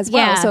show as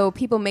well. Yeah. So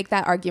people make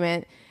that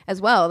argument as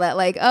well that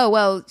like, oh,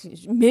 well,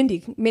 Mindy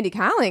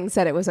Kaling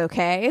said it was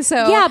okay.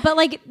 So yeah, but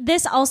like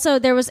this also,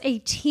 there was a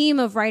team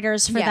of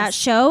writers for that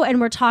show, and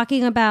we're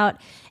talking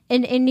about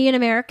an Indian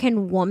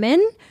American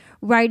woman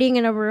writing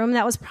in a room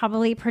that was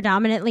probably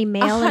predominantly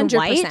male 100%. And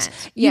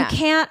white. Yeah. You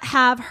can't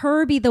have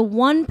her be the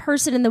one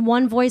person in the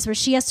one voice where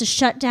she has to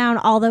shut down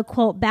all the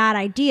quote bad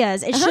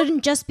ideas. It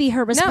shouldn't just be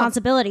her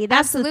responsibility.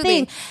 That's absolutely. The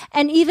thing.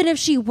 And even if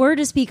she were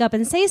to speak up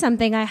and say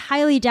something, I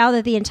highly doubt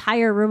that the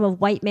entire room of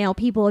white male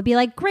people would be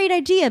like, great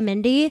idea,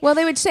 Mindy. Well,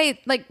 they would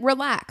say like,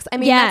 relax. I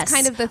mean, that's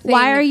kind of the thing.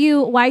 Why are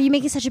you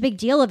making such a big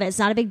deal of it? It's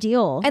not a big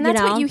deal. And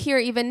that's what you hear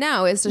even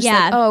now is just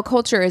like, oh,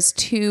 culture is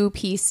too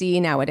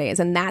PC nowadays.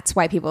 And that's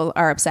why people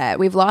are upset.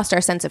 We've lost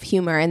our sense of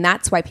humor, and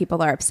that's why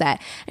people are upset.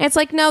 And it's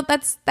like, no,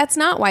 that's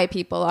not why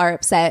people are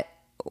upset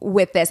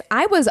with this.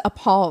 I was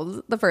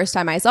appalled the first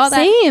time I saw that.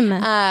 Same.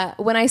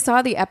 When I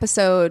saw the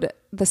episode,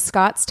 the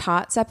Scott's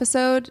Tots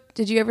episode,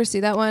 did you ever see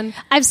that one?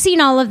 I've seen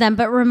all of them,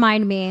 but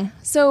remind me.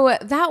 So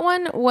that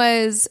one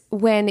was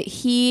when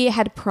he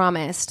had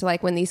promised,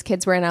 like when these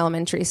kids were in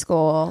elementary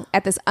school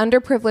at this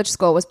underprivileged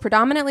school, was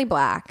predominantly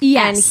black.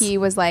 Yes. And he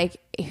was like,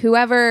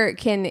 whoever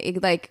can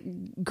like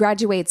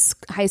graduates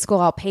high school,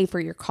 I'll pay for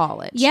your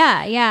college.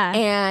 Yeah, yeah.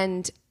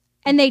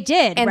 And they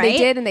did, and right? they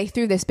did, and they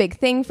threw this big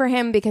thing for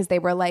him because they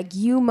were like,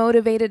 "You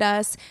motivated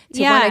us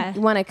to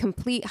want to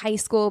complete high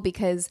school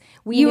because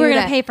you were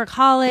going to pay for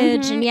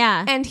college." And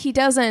and he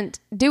doesn't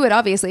do it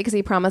obviously because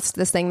he promised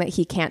this thing that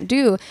he can't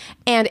do,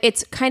 and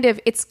it's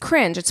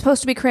cringe. It's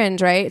supposed to be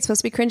cringe, right? It's supposed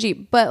to be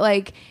cringy, but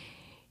like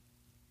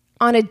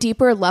on a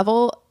deeper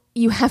level,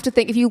 you have to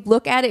think, if you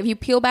look at it, if you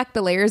peel back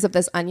the layers of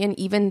this onion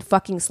even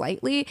fucking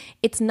slightly,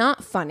 it's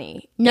not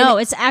funny. No,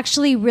 it's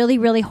actually really,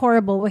 really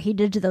horrible what he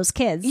did to those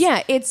kids.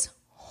 Yeah, it's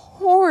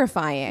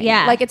horrifying.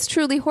 Yeah. Like it's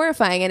truly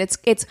horrifying, and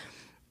it's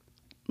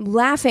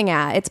laughing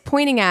at, it's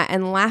pointing at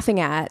and laughing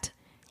at.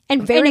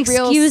 And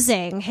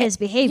excusing his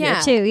behavior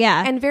too,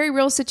 yeah. And very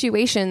real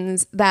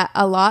situations that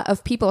a lot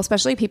of people,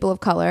 especially people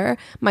of color,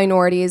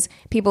 minorities,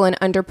 people in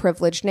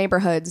underprivileged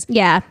neighborhoods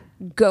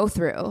go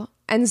through.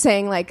 And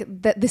saying like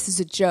that this is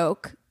a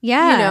joke,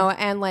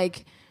 and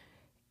like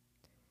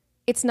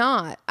it's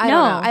not. I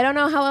don't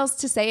know how else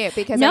to say it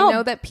because I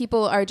know that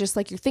people are just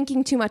like, you're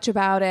thinking too much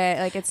about it.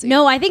 Like it's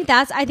I think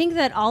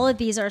that all of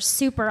these are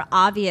super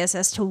obvious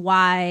as to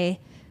why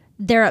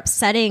they're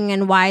upsetting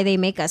and why they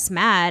make us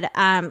mad.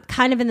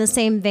 Kind of in the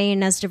same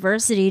vein as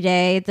Diversity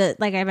Day,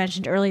 like I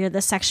mentioned earlier,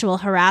 the sexual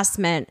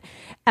harassment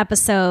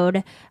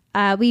episode.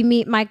 We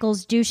meet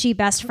Michael's douchey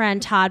best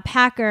friend, Todd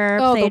Packer,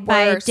 played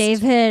by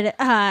David.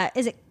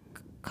 Is it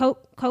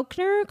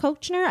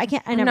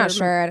Koechner? I'm not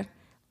sure.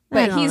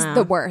 But he's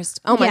the worst.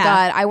 Oh my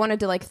God. I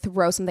wanted to like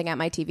throw something at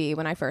my TV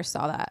when I first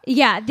saw that.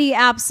 Yeah, the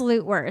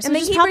absolute worst. And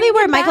which is probably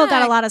where Michael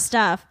got a lot of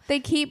stuff.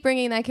 They keep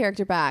bringing that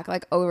character back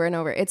like over and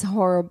over. It's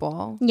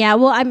horrible. Yeah,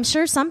 well, I'm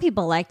sure some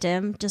people liked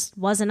him. Just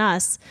wasn't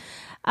us.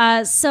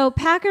 So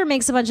Packer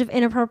makes a bunch of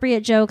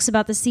inappropriate jokes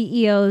about the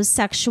CEO's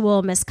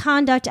sexual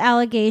misconduct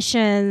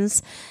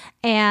allegations,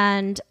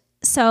 and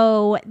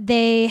so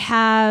they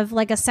have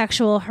like a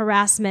sexual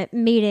harassment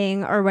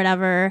meeting or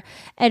whatever,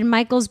 and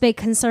Michael's big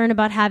concern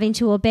about having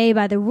to obey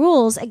by the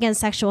rules against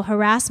sexual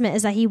harassment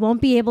is that he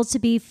won't be able to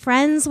be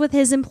friends with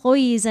his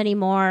employees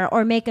anymore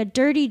or make a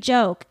dirty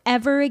joke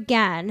ever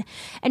again.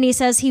 And he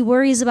says he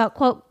worries about,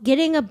 quote,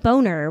 getting a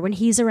boner when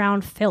he's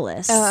around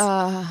Phyllis.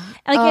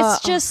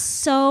 It's just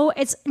so,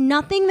 it's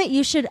nothing that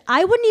you should,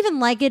 I wouldn't even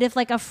like it if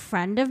like a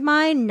friend of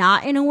mine,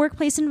 not in a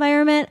workplace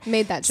environment,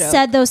 made that joke,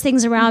 said those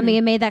things around me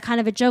and made that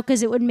kind of a joke,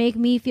 because it would make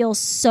me feel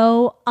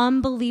so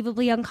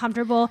unbelievably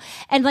uncomfortable.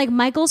 And like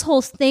Michael's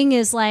whole thing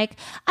is like,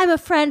 I'm a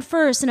friend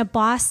first and a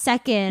boss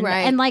second.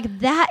 Right. And like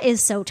that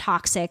is so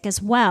toxic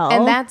as well.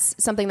 And that's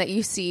something that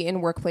you see in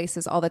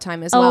workplaces all the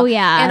time as well. Oh,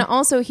 yeah. And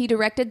also he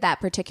directed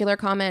that particular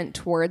comment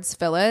towards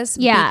Phyllis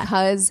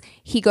because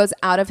he goes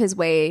out of his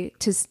way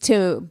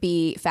to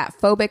be fat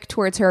phobic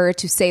towards her,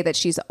 to say that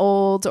she's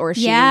old or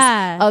she's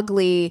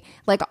ugly,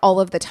 like all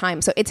of the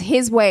time. So it's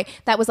his way.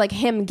 That was like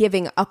him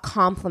giving a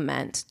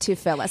compliment to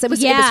Phyllis. It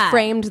was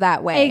framed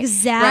that way.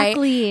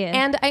 Exactly. Right?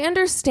 And I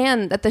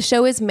understand that the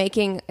show is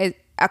making a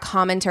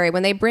commentary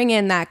when they bring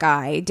in that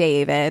guy,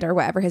 David, or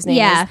whatever his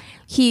name is.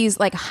 He's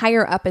like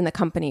higher up in the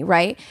company,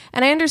 right?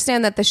 And I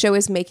understand that the show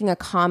is making a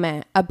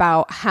comment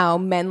about how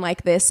men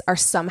like this are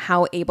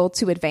somehow able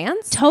to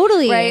advance.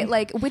 Totally. Right?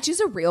 Like, which is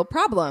a real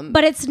problem.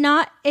 But it's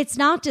not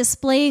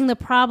displaying the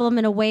problem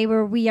in a way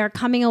where we are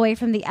coming away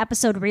from the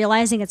episode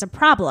realizing it's a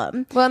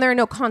problem. Well, and there are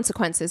no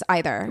consequences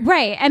either.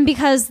 Right. And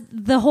because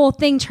the whole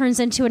thing turns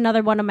into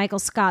another one of Michael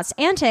Scott's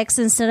antics,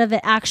 instead of it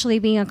actually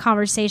being a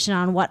conversation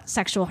on what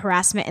sexual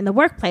harassment in the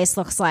workplace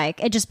looks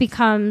like, it just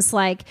becomes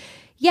like,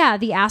 yeah,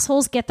 the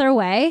assholes get their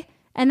way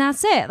and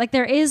that's it. Like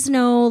there is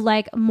no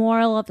like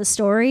moral of the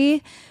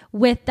story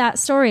with that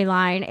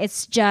storyline.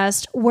 It's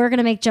just, we're going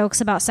to make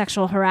jokes about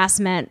sexual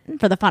harassment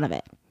for the fun of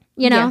it.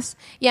 You know? Yes.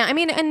 Yeah. I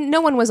mean, and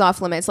no one was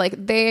off limits.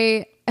 Like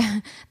they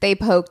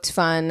poked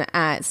fun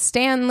at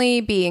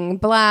Stanley being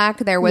black.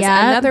 There was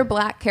another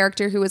black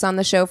character who was on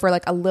the show for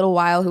like a little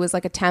while, who was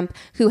like a temp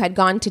who had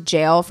gone to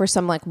jail for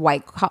some like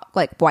white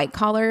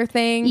collar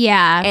thing.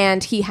 Yeah.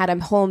 And he had a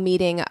whole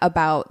meeting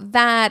about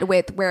that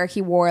where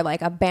he wore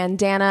like a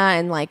bandana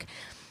and like.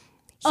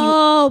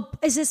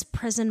 Is this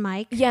Prison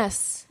Mike?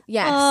 Yes.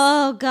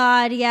 Oh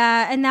God,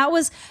 yeah. And that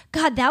was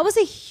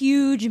a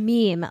huge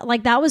meme.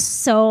 Like that was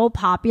so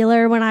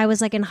popular when I was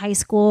like in high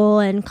school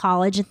and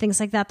college and things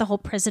like that. The whole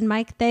Prison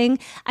Mike thing.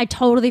 I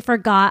totally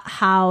forgot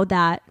how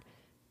that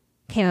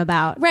came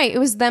about. Right. It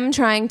was them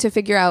trying to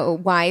figure out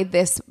why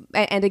this,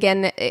 and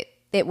again,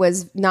 it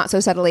was not so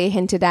subtly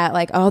hinted at,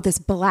 like, oh, this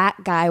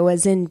black guy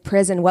was in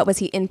prison. What was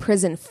he in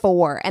prison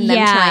for? And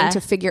then trying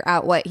to figure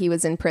out what he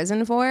was in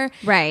prison for.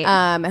 Right.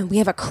 And we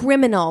have a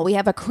criminal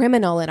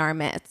in our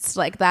midst,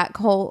 like that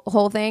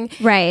whole thing.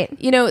 Right.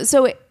 You know,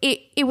 so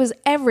it was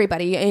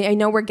everybody. I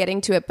know we're getting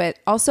to it, but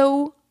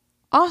also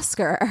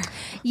Oscar.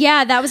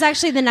 Yeah, that was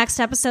actually the next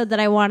episode that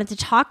I wanted to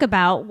talk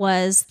about,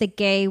 was the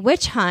gay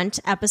witch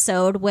hunt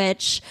episode,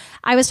 which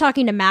I was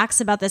talking to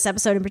Max about this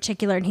episode in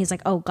particular, and he's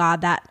like, oh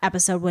God, that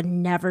episode would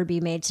never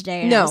be made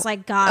today. And I was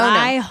like, God,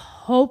 I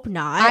hope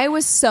not. I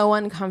was so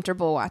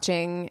uncomfortable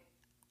watching.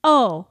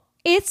 Oh,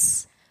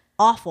 it's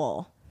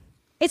awful.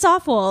 It's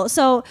awful.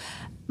 So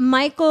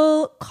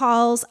Michael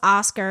calls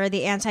Oscar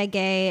the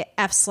anti-gay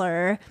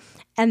F-slur.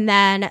 And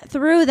then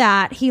through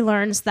that, he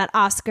learns that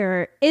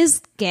Oscar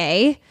is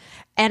gay.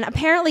 And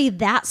apparently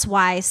that's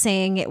why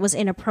saying it was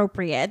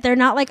inappropriate. They're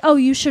not like, oh,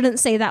 you shouldn't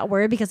say that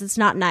word because it's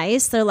not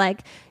nice. They're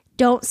like,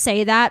 don't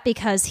say that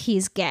because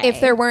he's gay.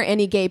 If there weren't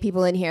any gay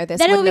people in here, this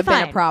wouldn't have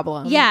been a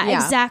problem. Yeah,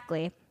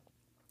 exactly.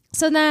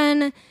 So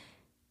then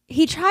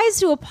he tries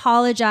to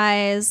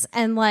apologize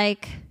and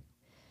like,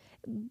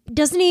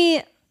 doesn't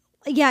he?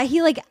 Yeah,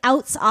 he like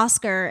outs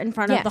Oscar in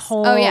front of the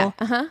whole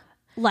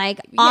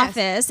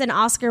office, and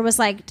Oscar was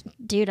like,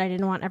 dude, I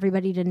didn't want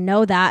everybody to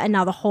know that, and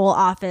now the whole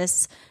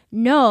office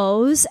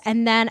knows.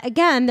 And then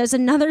again, there's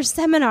another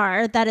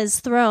seminar that is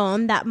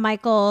thrown that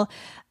Michael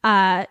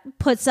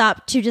puts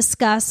up to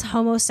discuss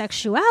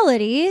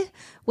homosexuality,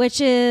 which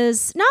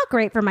is not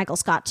great for Michael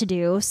Scott to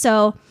do.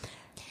 So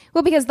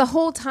well, because the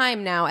whole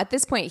time now, at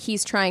this point,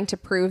 he's trying to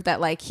prove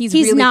that like he's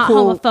really not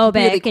cool, homophobic,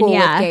 really cool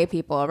and with gay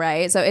people,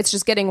 right? So it's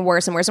just getting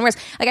worse and worse and worse.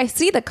 Like, I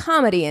see the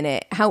comedy in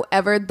it.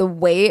 However, the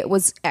way it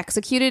was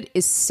executed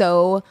is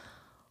so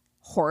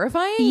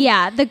horrifying.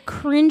 Yeah, the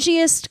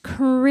cringiest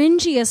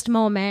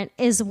moment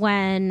is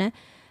when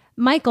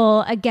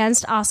Michael,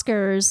 against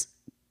Oscar's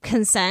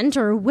consent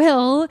or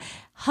will,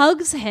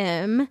 hugs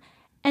him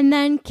and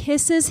then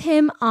kisses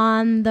him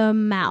on the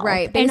mouth.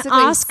 Right. Basically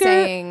and Oscar,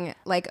 saying,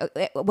 like,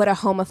 would a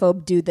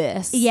homophobe do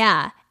this?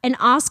 Yeah. And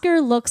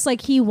Oscar looks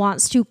like he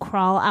wants to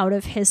crawl out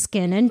of his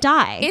skin and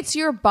die. It's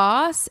your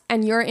boss,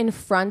 and you're in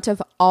front of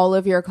all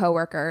of your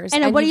coworkers.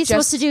 And what are you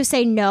supposed to do?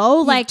 Say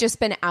no? Like, just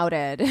been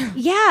outed.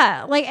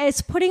 Yeah. Like,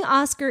 it's putting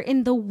Oscar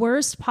in the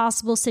worst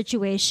possible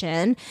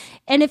situation.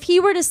 And if he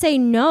were to say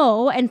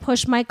no and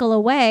push Michael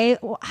away,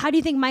 how do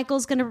you think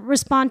Michael's going to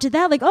respond to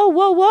that? Like, oh,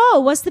 whoa,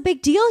 what's the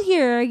big deal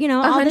here? You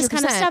know, all 100%. this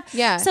kind of stuff.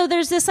 Yeah. So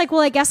there's this like,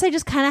 well, I guess I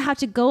just kind of have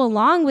to go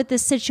along with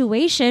this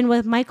situation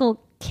with Michael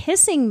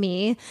kissing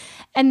me.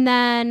 And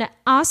then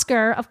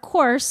Oscar, of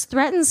course,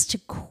 threatens to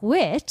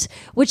quit,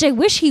 which I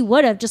wish he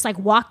would have just like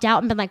walked out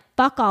and been like,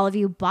 fuck all of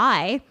you,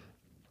 bye.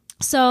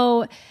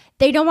 So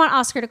they don't want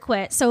Oscar to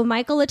quit. So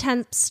Michael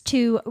attempts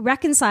to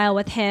reconcile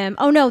with him.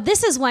 Oh no,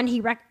 this is when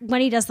he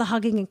does the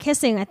hugging and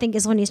kissing, I think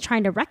is when he's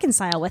trying to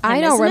reconcile with him.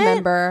 I don't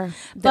remember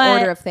the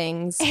order of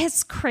things.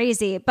 It's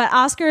crazy. But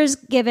Oscar is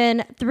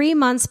given 3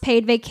 months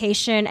paid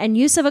vacation and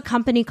use of a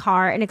company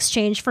car in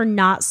exchange for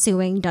not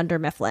suing Dunder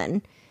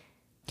Mifflin.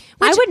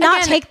 I would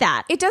not take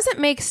that. It doesn't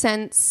make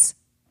sense.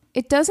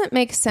 It doesn't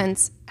make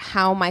sense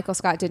how Michael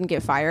Scott didn't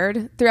get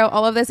fired throughout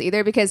all of this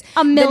either, because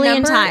a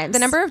million times. The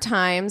number of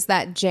times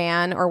that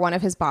Jan or one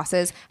of his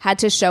bosses had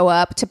to show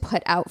up to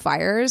put out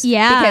fires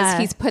because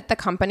he's put the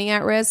company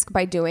at risk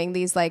by doing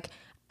these like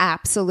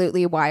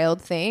absolutely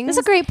wild things.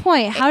 That's a great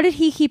point. How did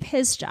he keep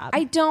his job?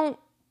 I don't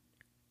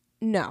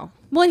know.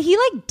 Well, he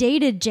like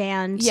dated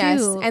Jan too.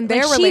 Yes, and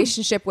their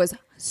relationship was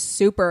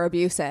super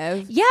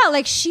abusive. Yeah,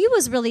 like she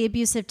was really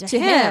abusive to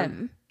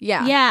him.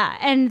 Yeah. Yeah.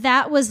 And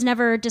that was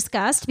never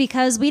discussed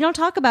because we don't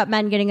talk about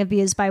men getting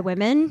abused by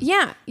women.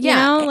 Yeah.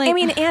 Yeah. You know, like, I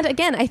mean, and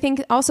again, I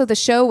think also the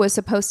show was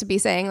supposed to be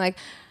saying like,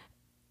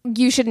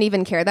 you shouldn't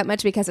even care that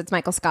much because it's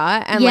Michael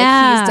Scott and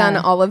like he's done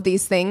all of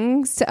these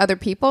things to other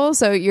people,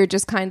 so you're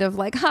just kind of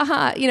like,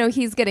 haha, you know,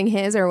 he's getting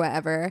his or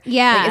whatever.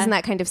 Yeah, like, isn't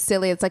that kind of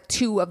silly? It's like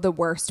two of the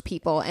worst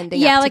people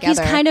ending up like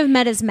together. He's kind of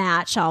met his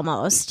match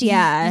almost.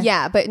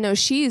 Yeah, but no,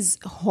 she's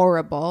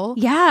horrible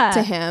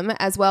to him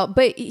as well,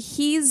 but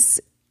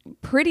he's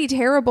pretty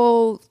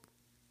terrible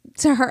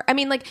to her. I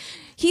mean, like,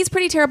 he's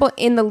pretty terrible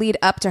in the lead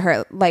up to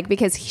her, like,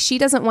 because she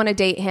doesn't want to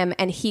date him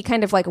and he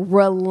kind of like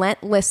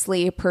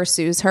relentlessly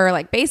pursues her,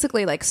 like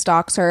basically like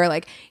stalks her.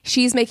 Like,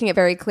 she's making it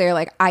very clear,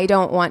 like, I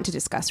don't want to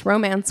discuss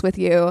romance with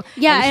you.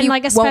 Yeah, and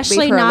like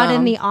especially not alone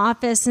in the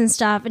office and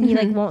stuff, and he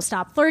like won't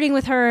stop flirting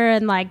with her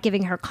and like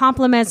giving her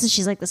compliments, and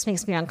she's like, this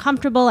makes me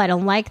uncomfortable, I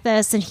don't like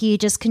this, and he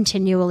just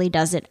continually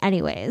does it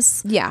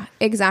anyways. Yeah,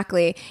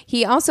 exactly.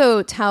 He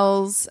also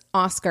tells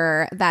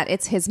Oscar that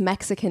it's his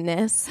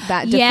Mexicanness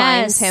that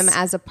defines him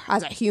as a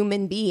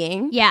human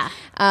being. Yeah.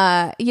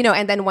 You know,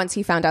 and then once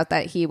he found out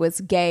that he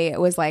was gay, it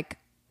was like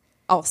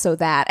also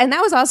that. And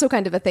that was also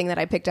kind of a thing that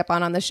I picked up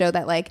on the show,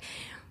 that like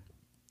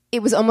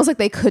it was almost like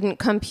they couldn't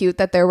compute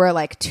that there were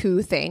like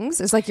two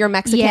things. It's like you're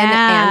Mexican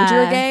and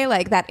you're gay,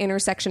 like that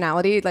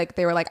intersectionality. Like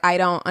they were like,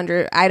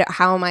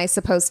 how am I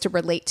supposed to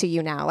relate to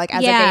you now? Like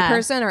as a gay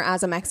person or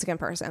as a Mexican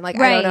person? Like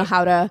I don't know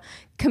how to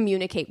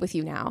communicate with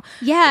you now.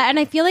 Yeah, and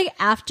I feel like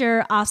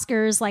after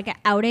Oscar's like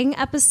outing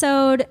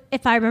episode,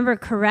 if I remember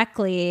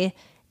correctly,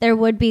 there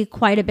would be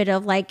quite a bit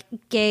of like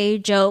gay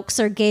jokes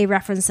or gay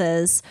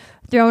references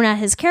thrown at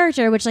his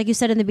character, which, like you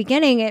said in the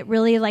beginning, it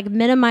really like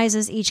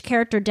minimizes each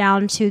character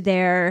down to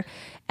their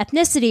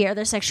ethnicity or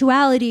their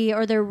sexuality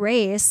or their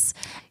race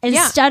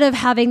instead of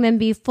having them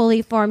be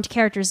fully formed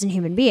characters and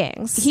human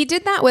beings. He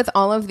did that with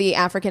all of the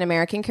African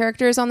American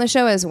characters on the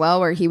show as well,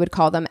 where he would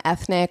call them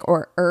ethnic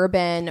or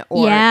urban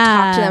or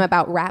talk to them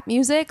about rap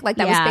music. Like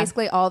that was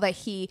basically all that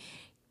he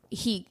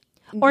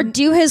or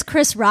do his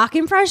Chris Rock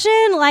impression.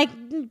 Like,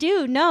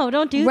 dude, no,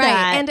 don't do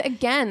that. And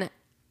again,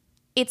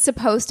 it's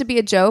supposed to be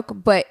a joke,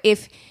 but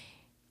if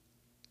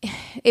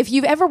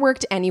you've ever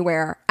worked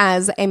anywhere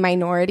as a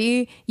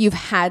minority, you've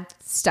had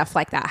stuff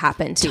like that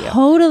happen to you.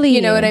 Totally.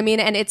 You know what I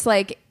mean? And it's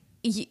like,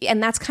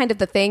 and that's kind of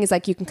the thing, is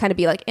like you can kind of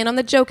be like in on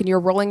the joke and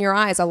you're rolling your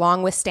eyes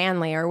along with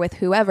Stanley or with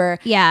whoever.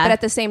 Yeah. But at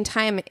the same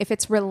time, if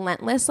it's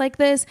relentless like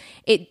this,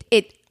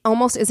 it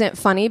almost isn't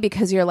funny,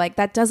 because you're like,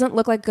 that doesn't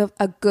look like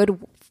a good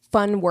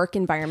fun work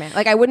environment.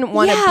 Like I wouldn't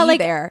want to be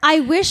there.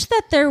 I wish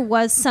that there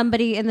was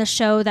somebody in the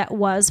show that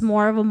was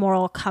more of a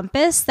moral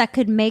compass that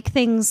could make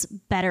things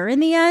better in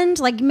the end.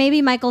 Like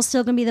maybe Michael's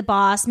still gonna be the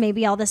boss,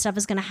 maybe all this stuff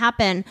is gonna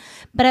happen,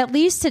 but at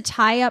least to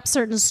tie up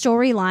certain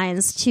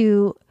storylines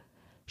to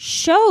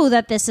show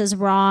that this is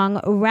wrong,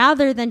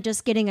 rather than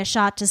just getting a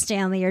shot to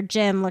Stanley or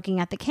Jim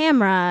looking at the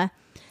camera,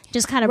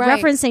 just kind of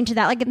referencing to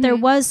that. Like if there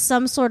was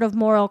some sort of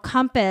moral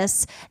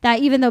compass that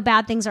even though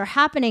bad things are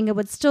happening, it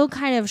would still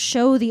kind of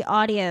show the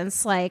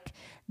audience like,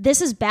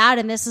 this is bad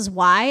and this is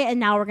why, and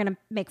now we're going to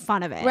make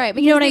fun of it. Right.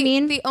 You know what I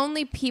mean? The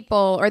only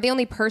people, or the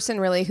only person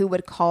really who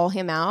would call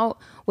him out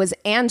was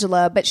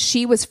Angela, but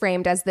she was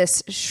framed as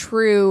this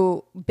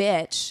shrew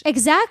bitch.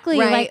 Exactly.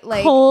 Right?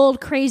 Like cold,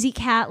 crazy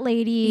cat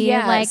lady.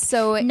 Yeah, like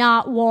so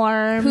not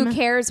warm. Who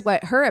cares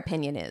what her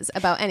opinion is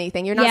about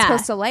anything? You're not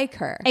supposed to like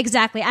her.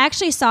 Exactly. I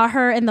actually saw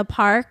her in the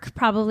park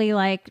probably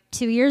like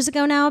 2 years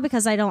ago now,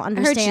 because I don't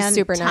understand. I heard she's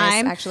super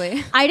time. nice,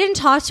 actually. I didn't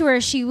talk to her.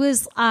 She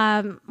was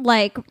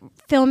like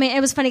filming.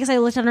 It was funny because I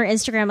looked on her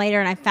Instagram later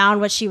and I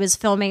found what she was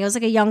filming. It was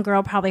like a young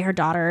girl, probably her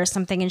daughter or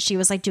something, and she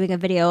was like doing a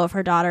video of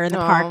her daughter in the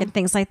park and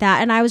things like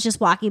that. And I was just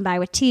walking by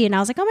with tea and I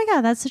was like, oh my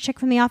God, that's the chick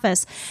from The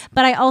Office.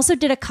 But I also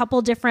did a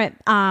couple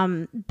different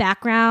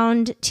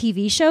background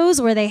TV shows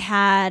where they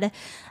had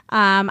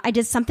I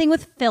did something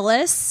with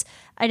Phyllis.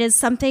 I did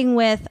something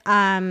with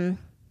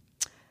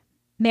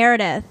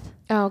Meredith.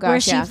 Oh gosh, where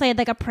she played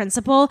like a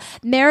principal.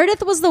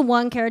 Meredith was the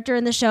one character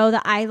in the show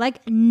that I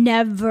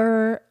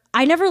never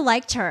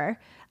liked her.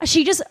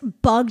 She just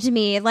bugged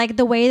me. Like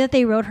the way that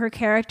they wrote her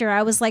character,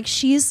 I was like,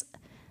 she's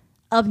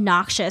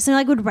obnoxious, and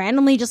like would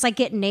randomly just like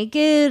get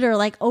naked or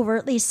like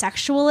overtly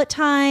sexual at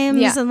times.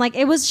 Yeah. And like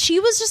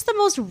she was just the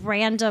most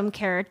random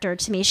character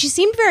to me. She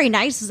seemed very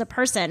nice as a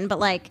person, but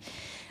like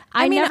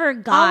I never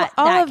got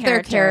all that of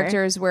character. Their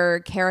characters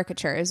were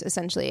caricatures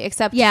essentially,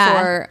 except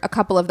for a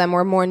couple of them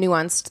were more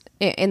nuanced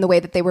in the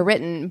way that they were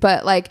written.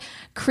 But like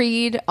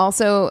Creed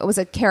also was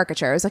a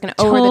caricature. It was like an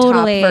over the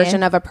top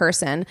version of a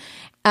person.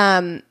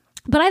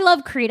 But I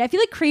love Creed. I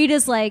feel like Creed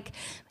is like,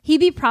 he'd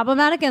be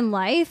problematic in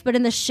life, but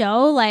in the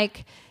show,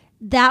 like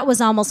that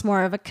was almost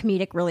more of a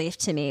comedic relief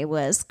to me,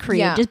 was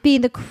Creed just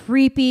being the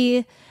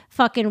creepy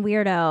fucking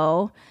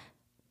weirdo.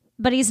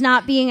 But he's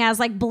not being as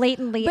like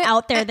blatantly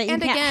out there that you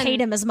can't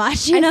hate him as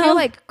much. You know, I feel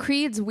like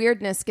Creed's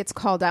weirdness gets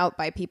called out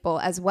by people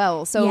as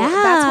well. So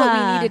that's what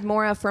we needed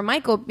more of for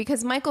Michael,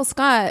 because Michael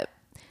Scott,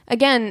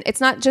 again,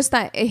 it's not just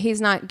that he's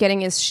not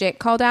getting his shit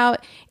called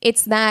out.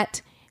 It's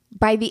that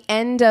by the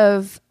end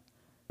of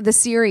the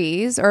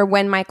series, or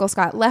when Michael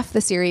Scott left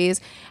the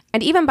series,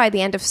 and even by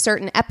the end of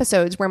certain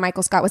episodes where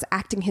Michael Scott was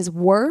acting his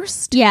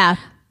worst,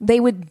 they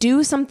would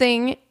do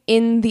something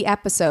in the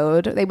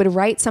episode, they would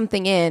write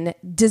something in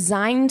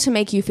designed to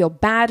make you feel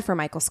bad for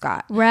Michael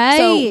Scott. Right.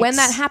 So when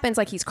that happens,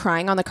 like he's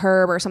crying on the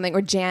curb or something,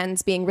 or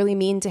Jan's being really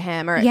mean to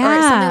him or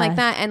something like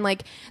that, and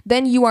like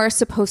then you are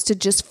supposed to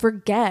just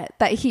forget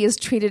that he has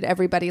treated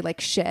everybody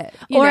like shit.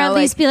 Or at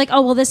least be like,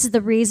 oh, well, this is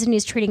the reason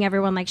he's treating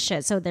everyone like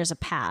shit, so there's a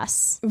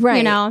pass. Right.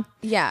 You know?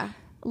 Yeah.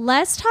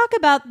 Let's talk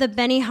about the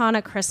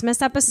Benihana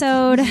Christmas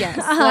episode.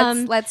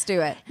 Yes, let's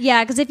do it.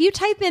 Yeah, because if you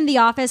type in The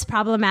Office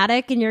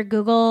problematic in your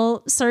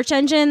Google search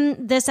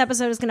engine, this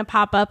episode is going to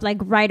pop up like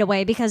right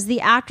away, because the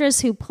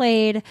actress who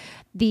played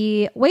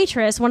the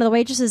waitress, one of the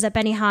waitresses at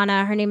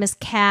Benihana, her name is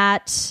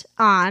Kat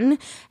On,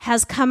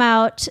 has come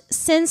out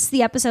since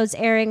the episode's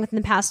airing within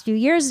the past few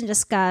years and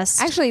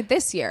discussed. Actually,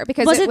 this year,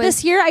 because was it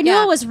this year? I knew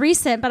it was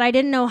recent, but I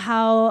didn't know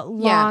how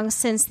long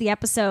since the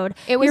episode.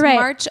 It was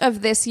March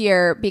of this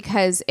year,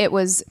 because it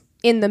was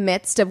in the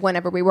midst of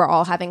whenever we were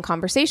all having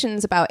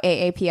conversations about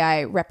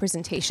AAPI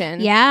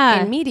representation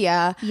in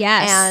media.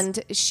 Yes.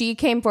 And she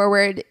came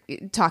forward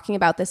talking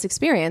about this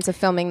experience of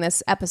filming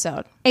this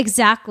episode.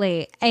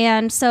 Exactly.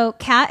 And so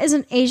Kat is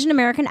an Asian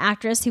American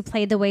actress who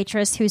played the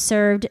waitress who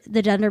served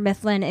the Dunder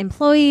Mifflin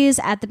employees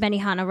at the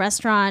Benihana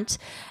restaurant.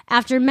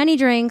 After many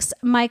drinks,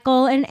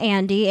 Michael and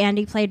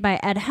Andy played by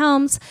Ed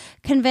Helms,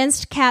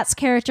 convinced Kat's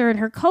character and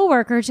her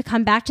coworker to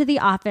come back to the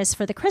office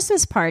for the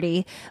Christmas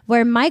party,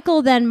 where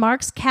Michael then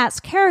marks Kat's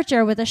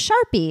character with a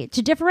Sharpie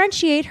to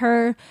differentiate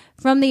her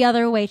from the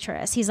other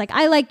waitress. He's like,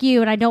 I like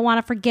you and I don't want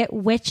to forget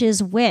which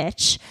is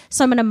which,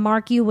 so I'm going to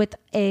mark you with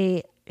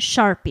a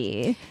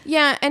Sharpie.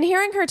 Yeah, and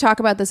hearing her talk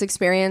about this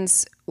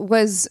experience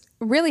was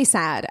really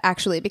sad,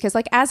 actually, because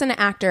like as an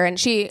actor, and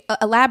she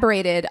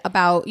elaborated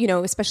about, you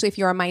know, especially if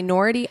you're a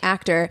minority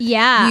actor, you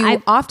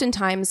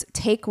oftentimes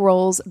take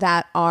roles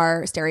that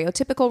are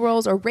stereotypical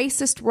roles or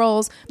racist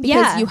roles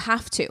because you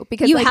have to.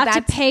 Because you have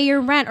to pay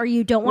your rent, or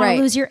you don't want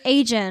to lose your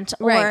agent,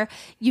 or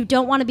you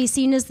don't want to be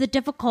seen as the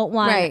difficult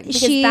one. Right,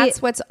 because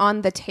that's what's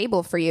on the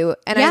table for you.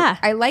 And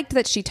I liked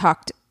that she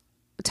talked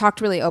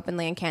really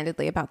openly and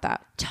candidly about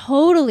that.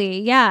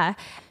 Totally, yeah.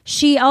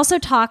 She also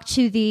talked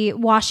to the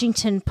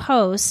Washington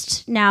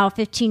Post now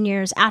 15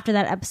 years after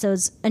that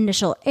episode's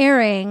initial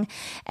airing,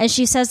 and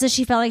she says that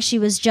she felt like she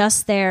was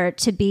just there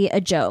to be a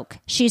joke.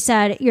 She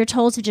said, "You're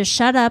told to just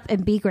shut up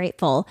and be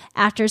grateful.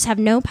 Actors have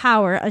no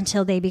power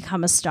until they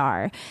become a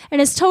star." And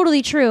it's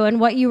totally true. And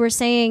what you were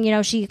saying, you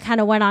know, she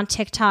kind of went on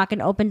TikTok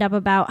and opened up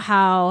about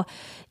how,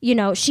 you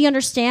know, she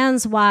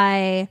understands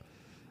why,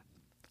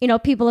 you know,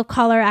 people of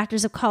color,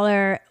 actors of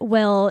color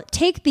will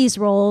take these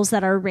roles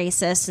that are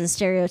racist and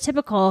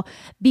stereotypical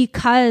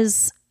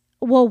because,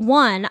 well,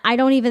 one, I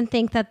don't even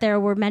think that there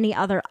were many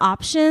other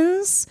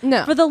options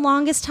for the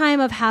longest time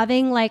of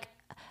having like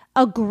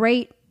a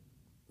great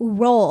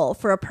role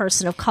for a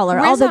person of color.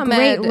 All the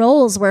great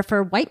roles were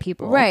for white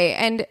people. Right.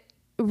 And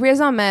Riz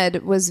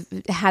Ahmed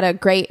had a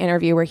great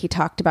interview where he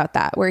talked about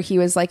that, where he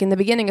was like, in the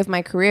beginning of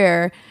my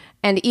career,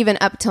 and even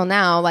up till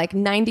now, like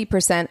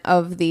 90%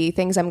 of the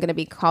things I'm going to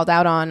be called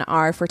out on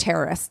are for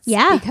terrorists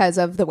because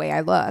of the way I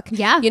look.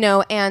 Yeah. You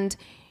know, and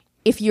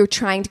if you're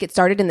trying to get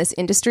started in this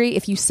industry,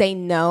 if you say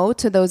no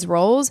to those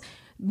roles,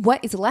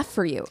 what is left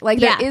for you? Like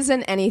there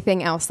isn't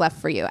anything else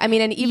left for you. I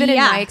mean, and even in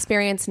my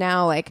experience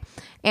now, like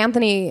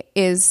Anthony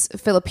is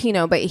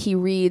Filipino, but he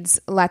reads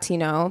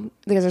Latino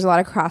because there's a lot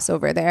of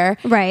crossover there.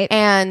 Right.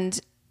 And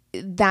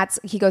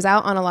he goes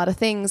out on a lot of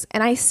things,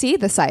 and I see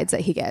the sides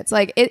that he gets.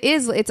 Like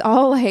it's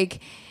all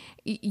like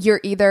you're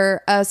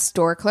either a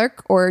store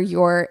clerk or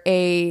you're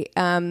a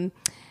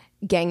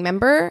gang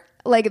member.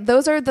 Like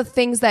those are the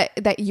things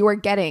that you're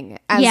getting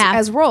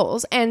as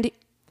roles. And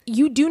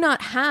you do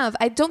not have,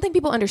 I don't think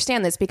people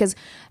understand this, because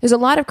there's a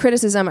lot of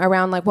criticism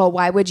around like, well,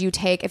 why would you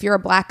take, if you're a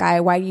black guy,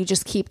 why do you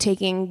just keep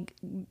taking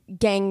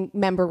gang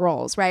member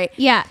roles, right?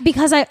 Yeah,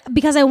 because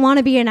I want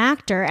to be an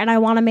actor and I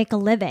want to make a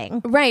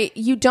living. Right.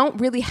 You don't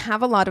really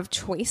have a lot of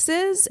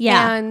choices.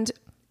 Yeah. And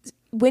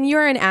when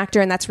you're an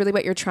actor and that's really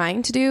what you're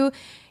trying to do,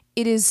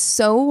 it is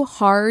so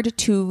hard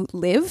to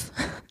live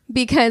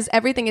because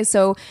everything is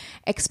so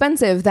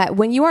expensive that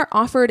when you are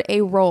offered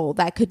a role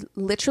that could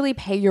literally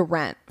pay your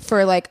rent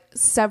for like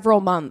several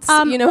months,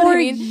 you know what I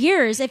mean?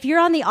 Years. If you're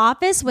on The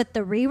Office with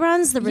the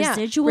reruns, the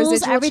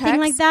residuals, everything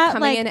like that.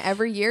 Coming in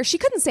every year. She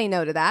couldn't say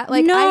no to that.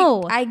 Like,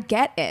 no. I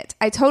get it.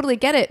 I totally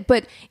get it.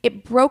 But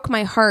it broke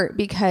my heart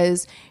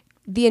because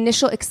the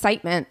initial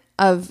excitement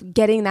of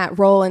getting that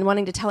role and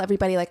wanting to tell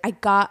everybody like I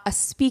got a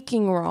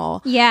speaking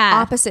role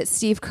opposite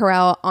Steve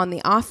Carell on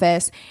The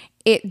Office,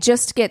 it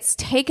just gets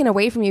taken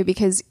away from you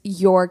because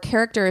your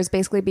character is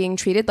basically being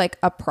treated like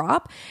a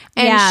prop.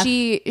 And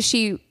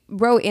she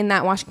wrote in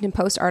that Washington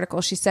Post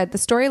article, she said, the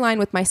storyline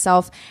with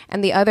myself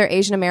and the other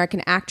Asian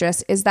American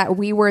actress is that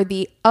we were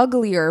the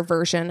uglier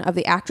version of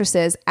the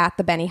actresses at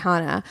the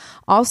Benihana.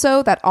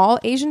 Also, that all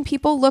Asian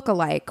people look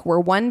alike. We're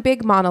one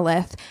big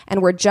monolith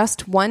and we're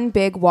just one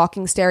big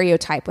walking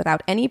stereotype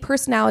without any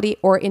personality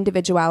or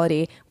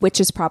individuality, which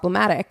is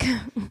problematic.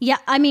 Yeah,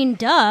 I mean,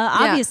 duh,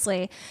 obviously.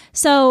 Yeah.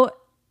 So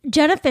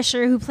Jenna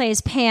Fischer, who plays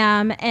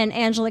Pam, and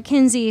Angela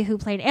Kinsey, who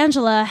played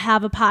Angela,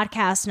 have a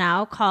podcast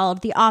now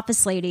called The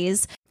Office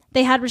Ladies.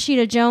 They had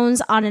Rashida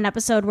Jones on an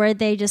episode where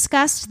they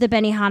discussed the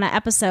Benihana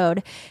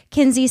episode.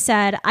 Kinsey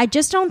said, I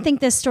just don't think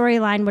this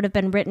storyline would have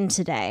been written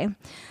today.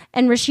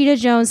 And Rashida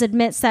Jones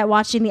admits that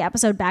watching the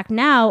episode back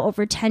now,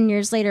 over 10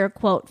 years later,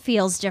 quote,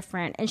 feels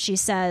different. And she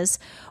says,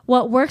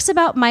 what works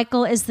about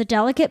Michael is the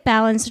delicate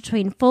balance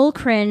between full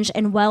cringe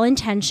and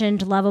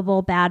well-intentioned,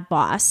 lovable bad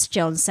boss,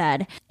 Jones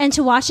said. And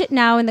to watch it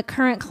now in the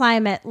current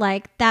climate,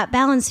 like, that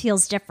balance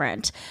feels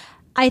different.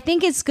 I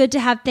think it's good to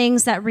have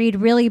things that read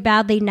really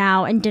badly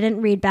now and didn't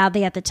read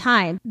badly at the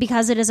time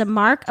because it is a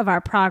mark of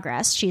our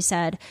progress, she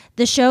said.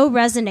 The show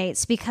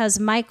resonates because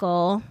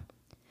Michael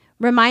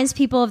reminds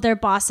people of their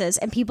bosses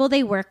and people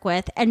they work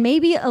with and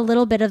maybe a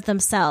little bit of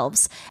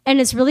themselves. And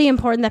it's really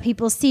important that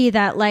people see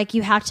that, like,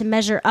 you have to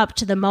measure up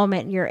to the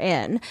moment you're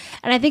in.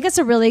 And I think it's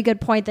a really good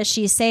point that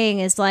she's saying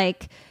is,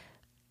 like,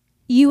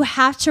 you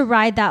have to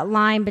ride that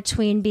line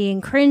between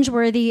being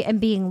cringeworthy and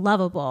being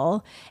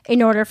lovable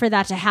in order for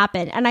that to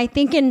happen. And I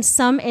think in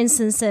some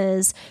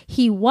instances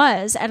he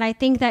was, and I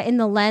think that in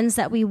the lens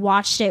that we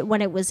watched it when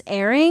it was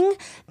airing,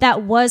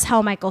 that was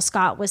how Michael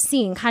Scott was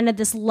seen, kind of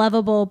this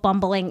lovable,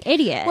 bumbling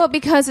idiot. Well,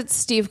 because it's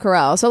Steve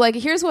Carell. So like,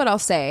 here's what I'll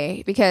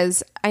say,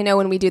 because I know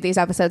when we do these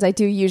episodes, I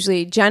do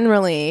usually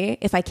generally,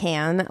 if I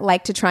can,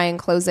 like to try and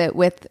close it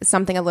with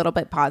something a little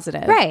bit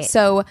positive. Right.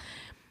 So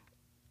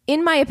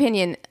in my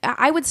opinion,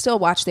 I would still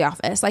watch The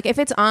Office. Like if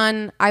it's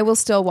on, I will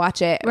still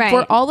watch it. Right.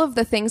 For all of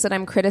the things that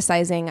I'm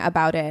criticizing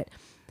about it,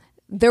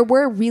 there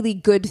were really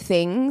good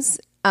things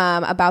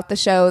about the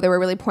show. There were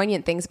really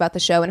poignant things about the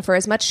show. And for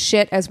as much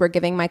shit as we're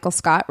giving Michael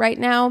Scott right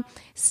now,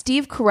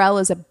 Steve Carell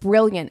is a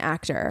brilliant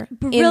actor.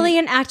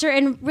 Brilliant actor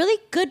and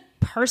really good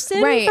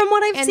person, right, from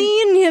what I've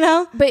seen, you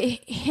know? But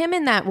him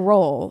in that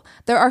role,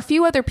 there are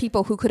few other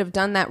people who could have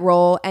done that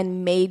role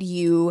and made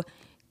you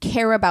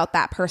care about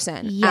that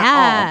person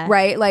at all,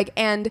 right? Like,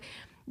 and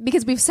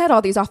because we've said all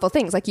these awful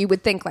things, like you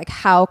would think like,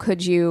 how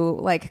could you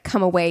like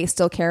come away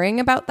still caring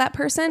about that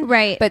person?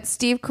 Right. But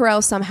Steve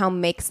Carell somehow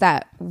makes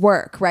that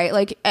work, right?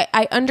 Like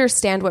I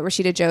understand what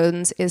Rashida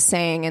Jones is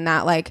saying in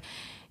that like,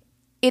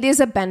 it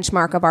is a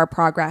benchmark of our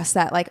progress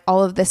that like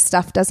all of this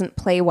stuff doesn't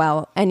play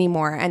well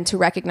anymore, and to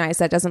recognize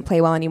that doesn't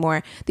play well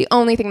anymore. The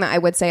only thing that I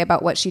would say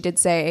about what she did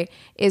say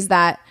is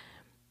that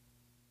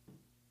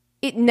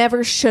it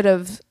never should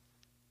have,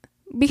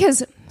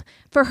 because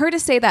for her to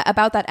say that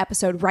about that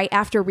episode right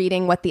after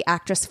reading what the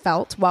actress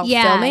felt while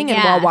filming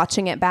and while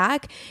watching it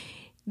back,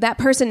 that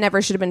person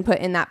never should have been put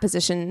in that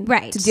position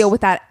to deal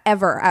with that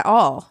ever at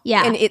all.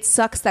 Yeah. And it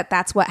sucks that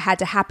that's what had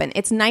to happen.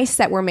 It's nice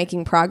that we're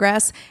making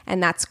progress,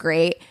 and that's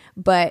great.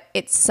 But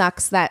it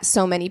sucks that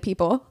so many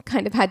people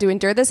kind of had to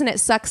endure this. And it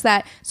sucks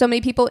that so many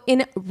people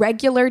in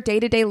regular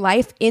day-to-day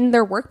life in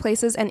their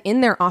workplaces and in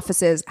their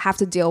offices have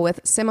to deal with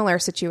similar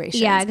situations.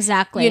 Yeah,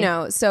 exactly. You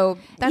know, so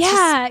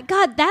that's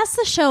God, that's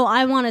the show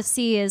I want to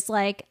see, is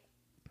like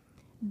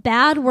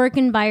bad work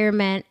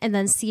environment and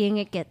then seeing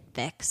it get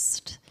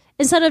fixed,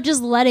 instead of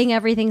just letting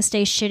everything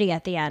stay shitty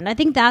at the end. I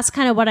think that's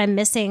kind of what I'm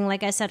missing,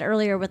 like I said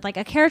earlier, with like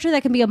a character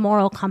that can be a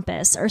moral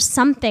compass or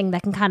something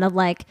that can kind of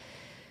like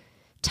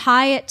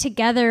tie it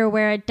together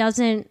where it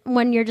doesn't,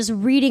 when you're just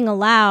reading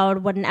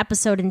aloud what an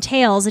episode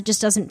entails, it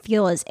just doesn't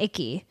feel as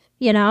icky,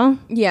 you know?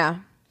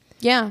 Yeah.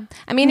 Yeah.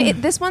 I mean,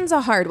 this one's a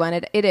hard one.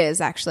 It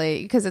is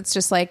actually, because it's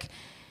just like,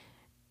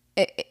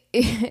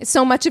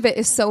 so much of it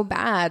is so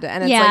bad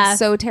and it's like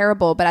so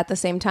terrible. But at the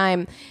same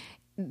time,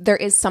 there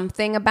is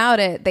something about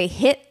it. They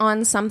hit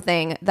on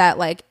something that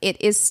like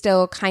it is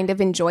still kind of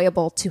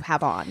enjoyable to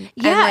have on.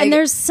 Yeah. And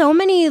there's so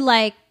many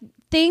like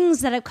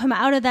things that have come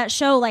out of that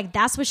show. Like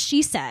That's What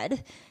She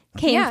Said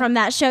came from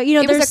that show. You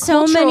know, there's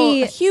so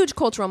many, a huge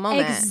cultural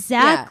moment.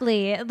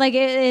 Exactly. Yeah. Like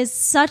it is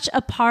such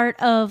a part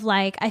of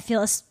like, I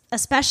feel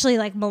especially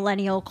like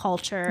millennial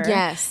culture.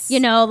 Yes. You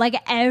know, like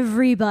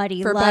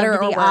everybody for loved better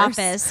or The worse.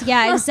 Office.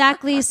 Yeah,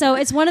 exactly. So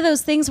it's one of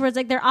those things where it's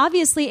like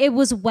it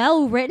was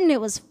well written,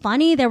 it was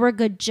funny, there were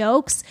good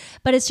jokes,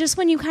 but it's just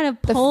when you kind of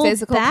pull the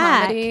physical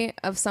back, comedy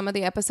of some of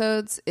the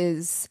episodes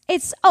is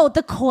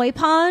the koi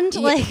pond.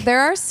 Like there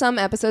are some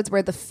episodes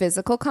where the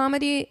physical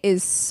comedy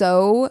is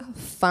so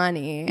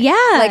funny. Yeah.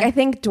 Like I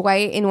think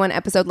Dwight in one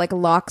episode like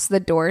locks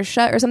the doors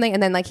shut or something,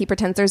 and then like he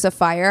pretends there's a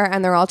fire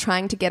and they're all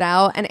trying to get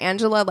out, and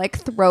Angela like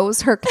throws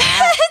her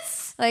cat.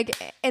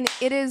 Like, and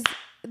it is,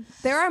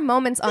 there are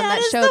moments on that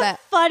show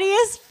that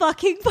funniest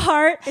fucking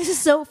part. It's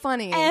just so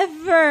funny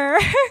ever.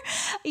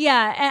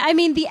 Yeah. I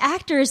mean, the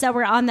actors that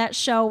were on that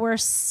show were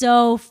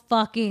so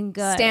fucking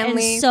good.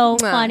 Stanley, and so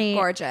funny.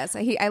 Gorgeous.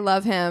 I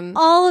love him.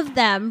 All of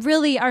them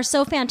really are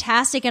so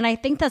fantastic. And I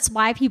think that's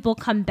why people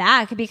come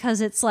back,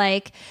 because it's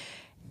like,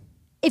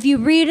 if you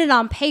read it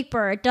on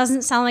paper, it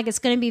doesn't sound like it's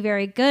going to be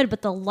very good,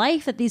 but the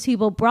life that these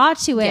people brought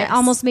to it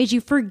almost made you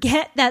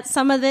forget that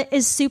some of it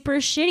is super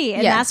shitty.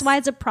 And that's why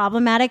it's a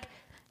problematic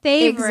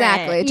favorite.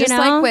 Exactly. Just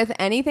like with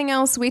anything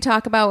else we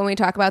talk about when we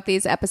talk about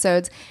these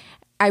episodes,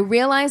 I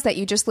realize that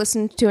you just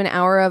listened to an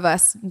hour of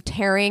us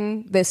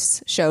tearing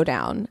this show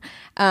down.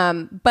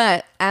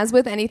 But as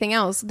with anything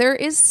else, there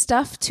is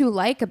stuff to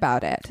like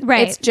about it.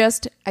 Right. It's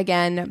just,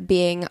 again,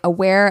 being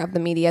aware of the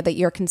media that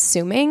you're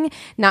consuming,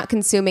 not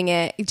consuming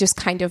it just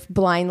kind of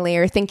blindly,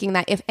 or thinking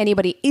that if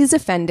anybody is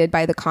offended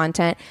by the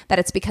content, that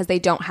it's because they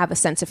don't have a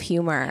sense of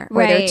humor,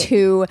 or they're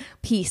too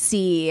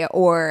PC,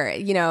 or,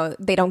 you know,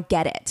 they don't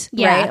get it.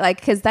 Yeah. Right? Like,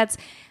 because that's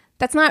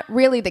not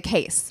really the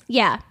case.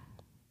 Yeah.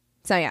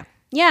 So, yeah.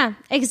 Yeah,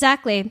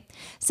 exactly.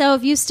 So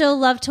if you still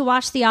love to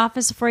watch The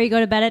Office before you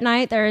go to bed at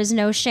night, there is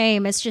no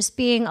shame. It's just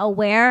being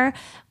aware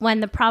when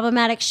the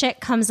problematic shit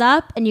comes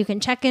up, and you can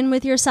check in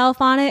with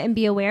yourself on it and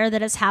be aware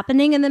that it's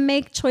happening, and then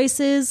make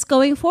choices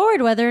going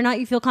forward, whether or not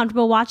you feel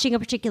comfortable watching a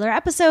particular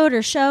episode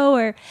or show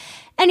or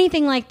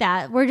anything like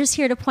that. We're just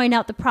here to point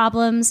out the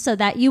problems so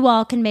that you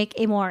all can make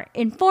a more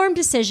informed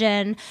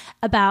decision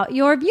about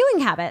your viewing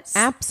habits.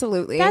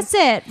 Absolutely. That's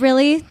it,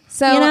 really.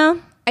 So, you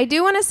know? I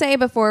do want to say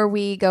before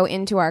we go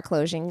into our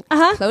closing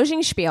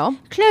spiel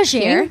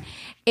here,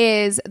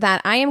 is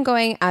that I am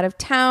going out of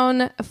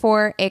town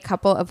for a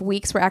couple of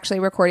weeks. We're actually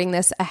recording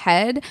this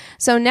ahead.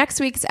 So next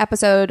week's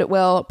episode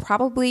will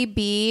probably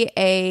be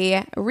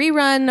a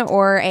rerun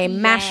or a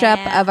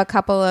mashup of a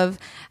couple of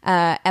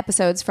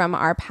episodes from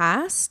our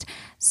past.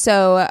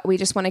 So we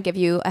just want to give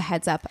you a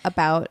heads up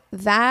about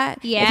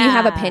that. Yeah. If you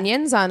have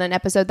opinions on an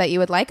episode that you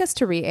would like us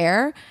to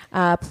re-air,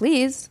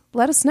 please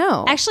let us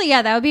know. Actually,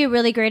 yeah, that would be a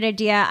really great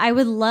idea. I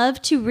would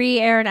love to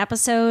re-air an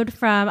episode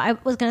from, I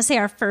was going to say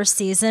our first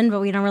season,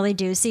 but we don't really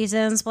do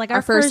seasons. But like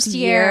our first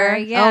year.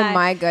 Yeah. Oh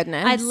my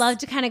goodness. I'd love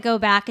to kind of go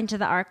back into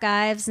the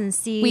archives and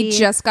see. We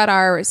just got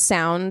our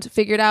sound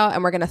figured out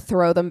and we're going to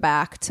throw them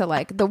back to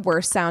like the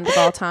worst sound of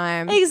all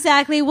time.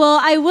 Exactly. Well,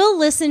 I will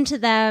listen to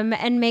them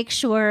and make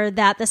sure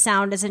that the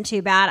sound isn't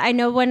too bad. I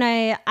know when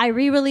I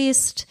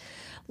re-released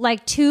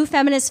like 2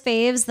 feminist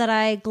faves that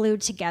I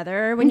glued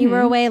together when you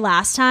were away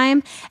last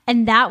time.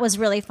 And that was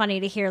really funny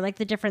to hear like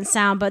the different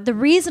sound. But the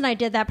reason I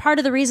did that, part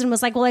of the reason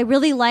was like, well, I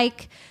really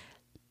like,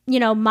 you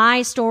know,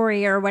 my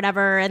story or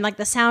whatever. And like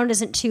the sound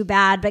isn't too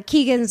bad, but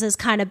Keegan's is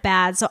kind of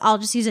bad. So I'll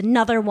just use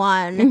another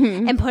one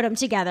and put them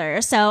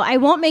together. So I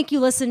won't make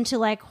you listen to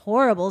like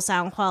horrible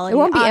sound quality. It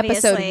won't be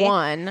obviously. episode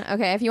 1.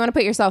 Okay. If you want to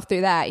put yourself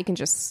through that, you can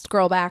just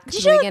scroll back to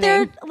Did the you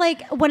know beginning.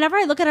 like whenever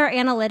I look at our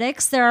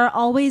analytics, there are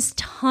always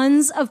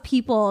tons of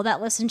people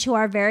that listen to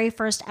our very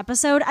first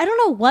episode. I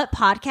don't know what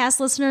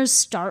podcast listeners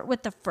start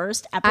with the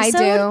first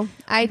episode.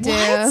 I do.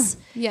 What?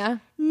 Yeah.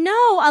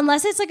 No,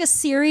 unless it's like a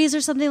series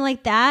or something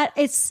like that.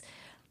 It's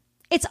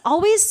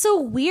always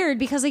so weird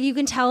because like you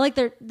can tell like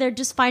they're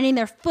just finding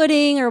their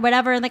footing or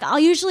whatever. And like I'll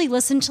usually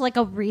listen to like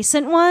a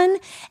recent one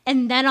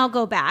and then I'll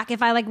go back.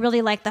 If I like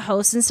really like the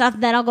host and stuff,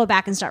 then I'll go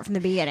back and start from the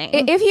beginning.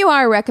 If you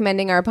are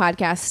recommending our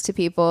podcast to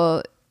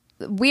people,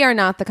 we are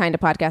not the kind of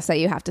podcast that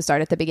you have to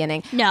start at the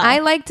beginning. No. I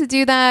like to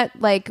do that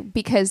like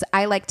because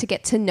I like to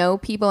get to know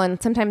people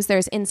and sometimes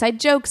there's inside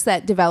jokes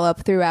that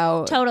develop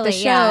throughout the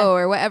show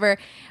or whatever.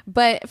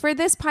 But for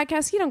this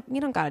podcast, you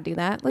don't got to do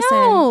that.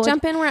 Listen,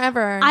 jump in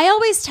wherever. I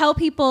always tell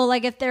people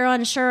like if they're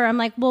unsure, I'm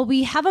like, well,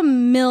 we have a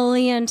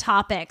million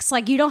topics.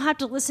 Like you don't have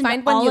to listen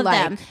to all of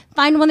them.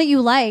 Find one that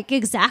you like.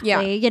 Exactly.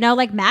 Yeah. You know,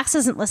 like Max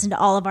doesn't listen to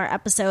all of our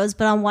episodes,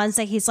 but on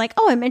Wednesday he's like,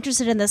 oh, I'm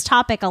interested in this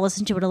topic. I'll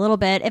listen to it a little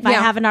bit if I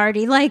haven't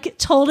already like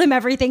told him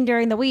everything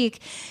during the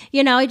week.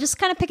 You know, you just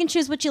kind of pick and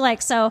choose what you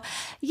like. So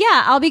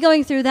yeah, I'll be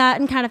going through that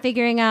and kind of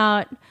figuring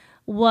out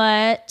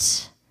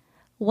what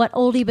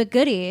oldie but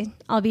goodie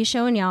I'll be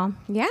showing y'all.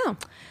 Yeah.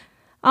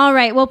 All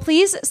right. Well,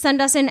 please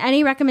send us in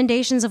any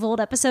recommendations of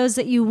old episodes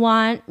that you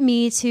want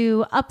me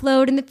to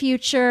upload in the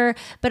future.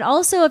 But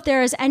also, if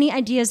there is any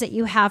ideas that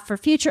you have for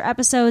future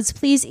episodes,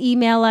 please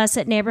email us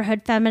at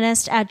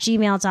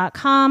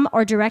neighborhoodfeminist@gmail.com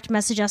or direct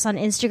message us on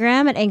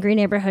Instagram at Angry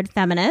Neighborhood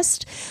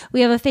Feminist.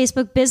 We have a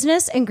Facebook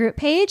business and group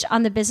page.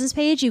 On the business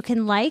page, you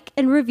can like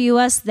and review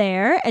us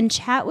there and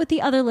chat with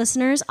the other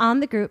listeners on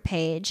the group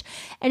page.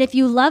 And if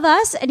you love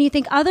us and you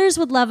think others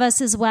would love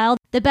us as well,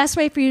 the best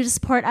way for you to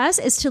support us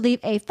is to leave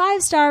a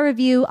 5-star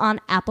review on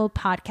Apple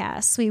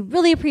Podcasts. We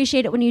really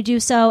appreciate it when you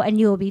do so, and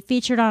you will be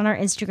featured on our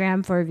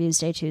Instagram for Reviews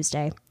Day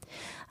Tuesday.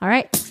 All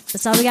right,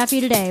 that's all we got for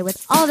you today.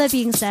 With all that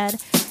being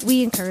said,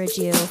 we encourage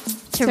you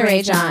to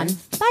rage on.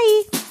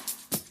 Bye.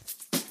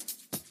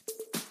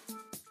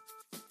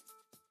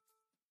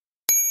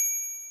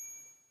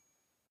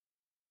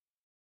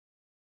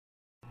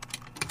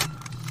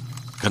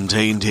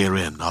 Contained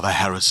herein are the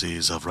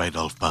heresies of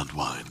Radolf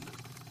Burntwine,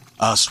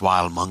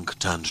 erstwhile monk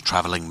turned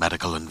traveling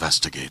medical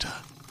investigator.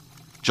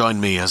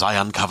 Join me as I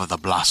uncover the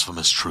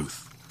blasphemous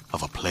truth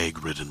of a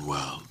plague-ridden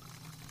world,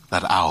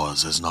 that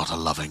ours is not a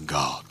loving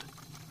God,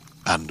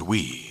 and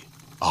we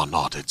are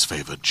not its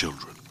favored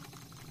children.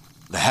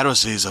 The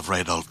heresies of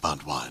Radolf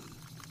Burntwine,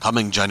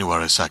 coming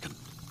January 2nd,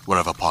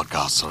 wherever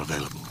podcasts are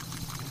available.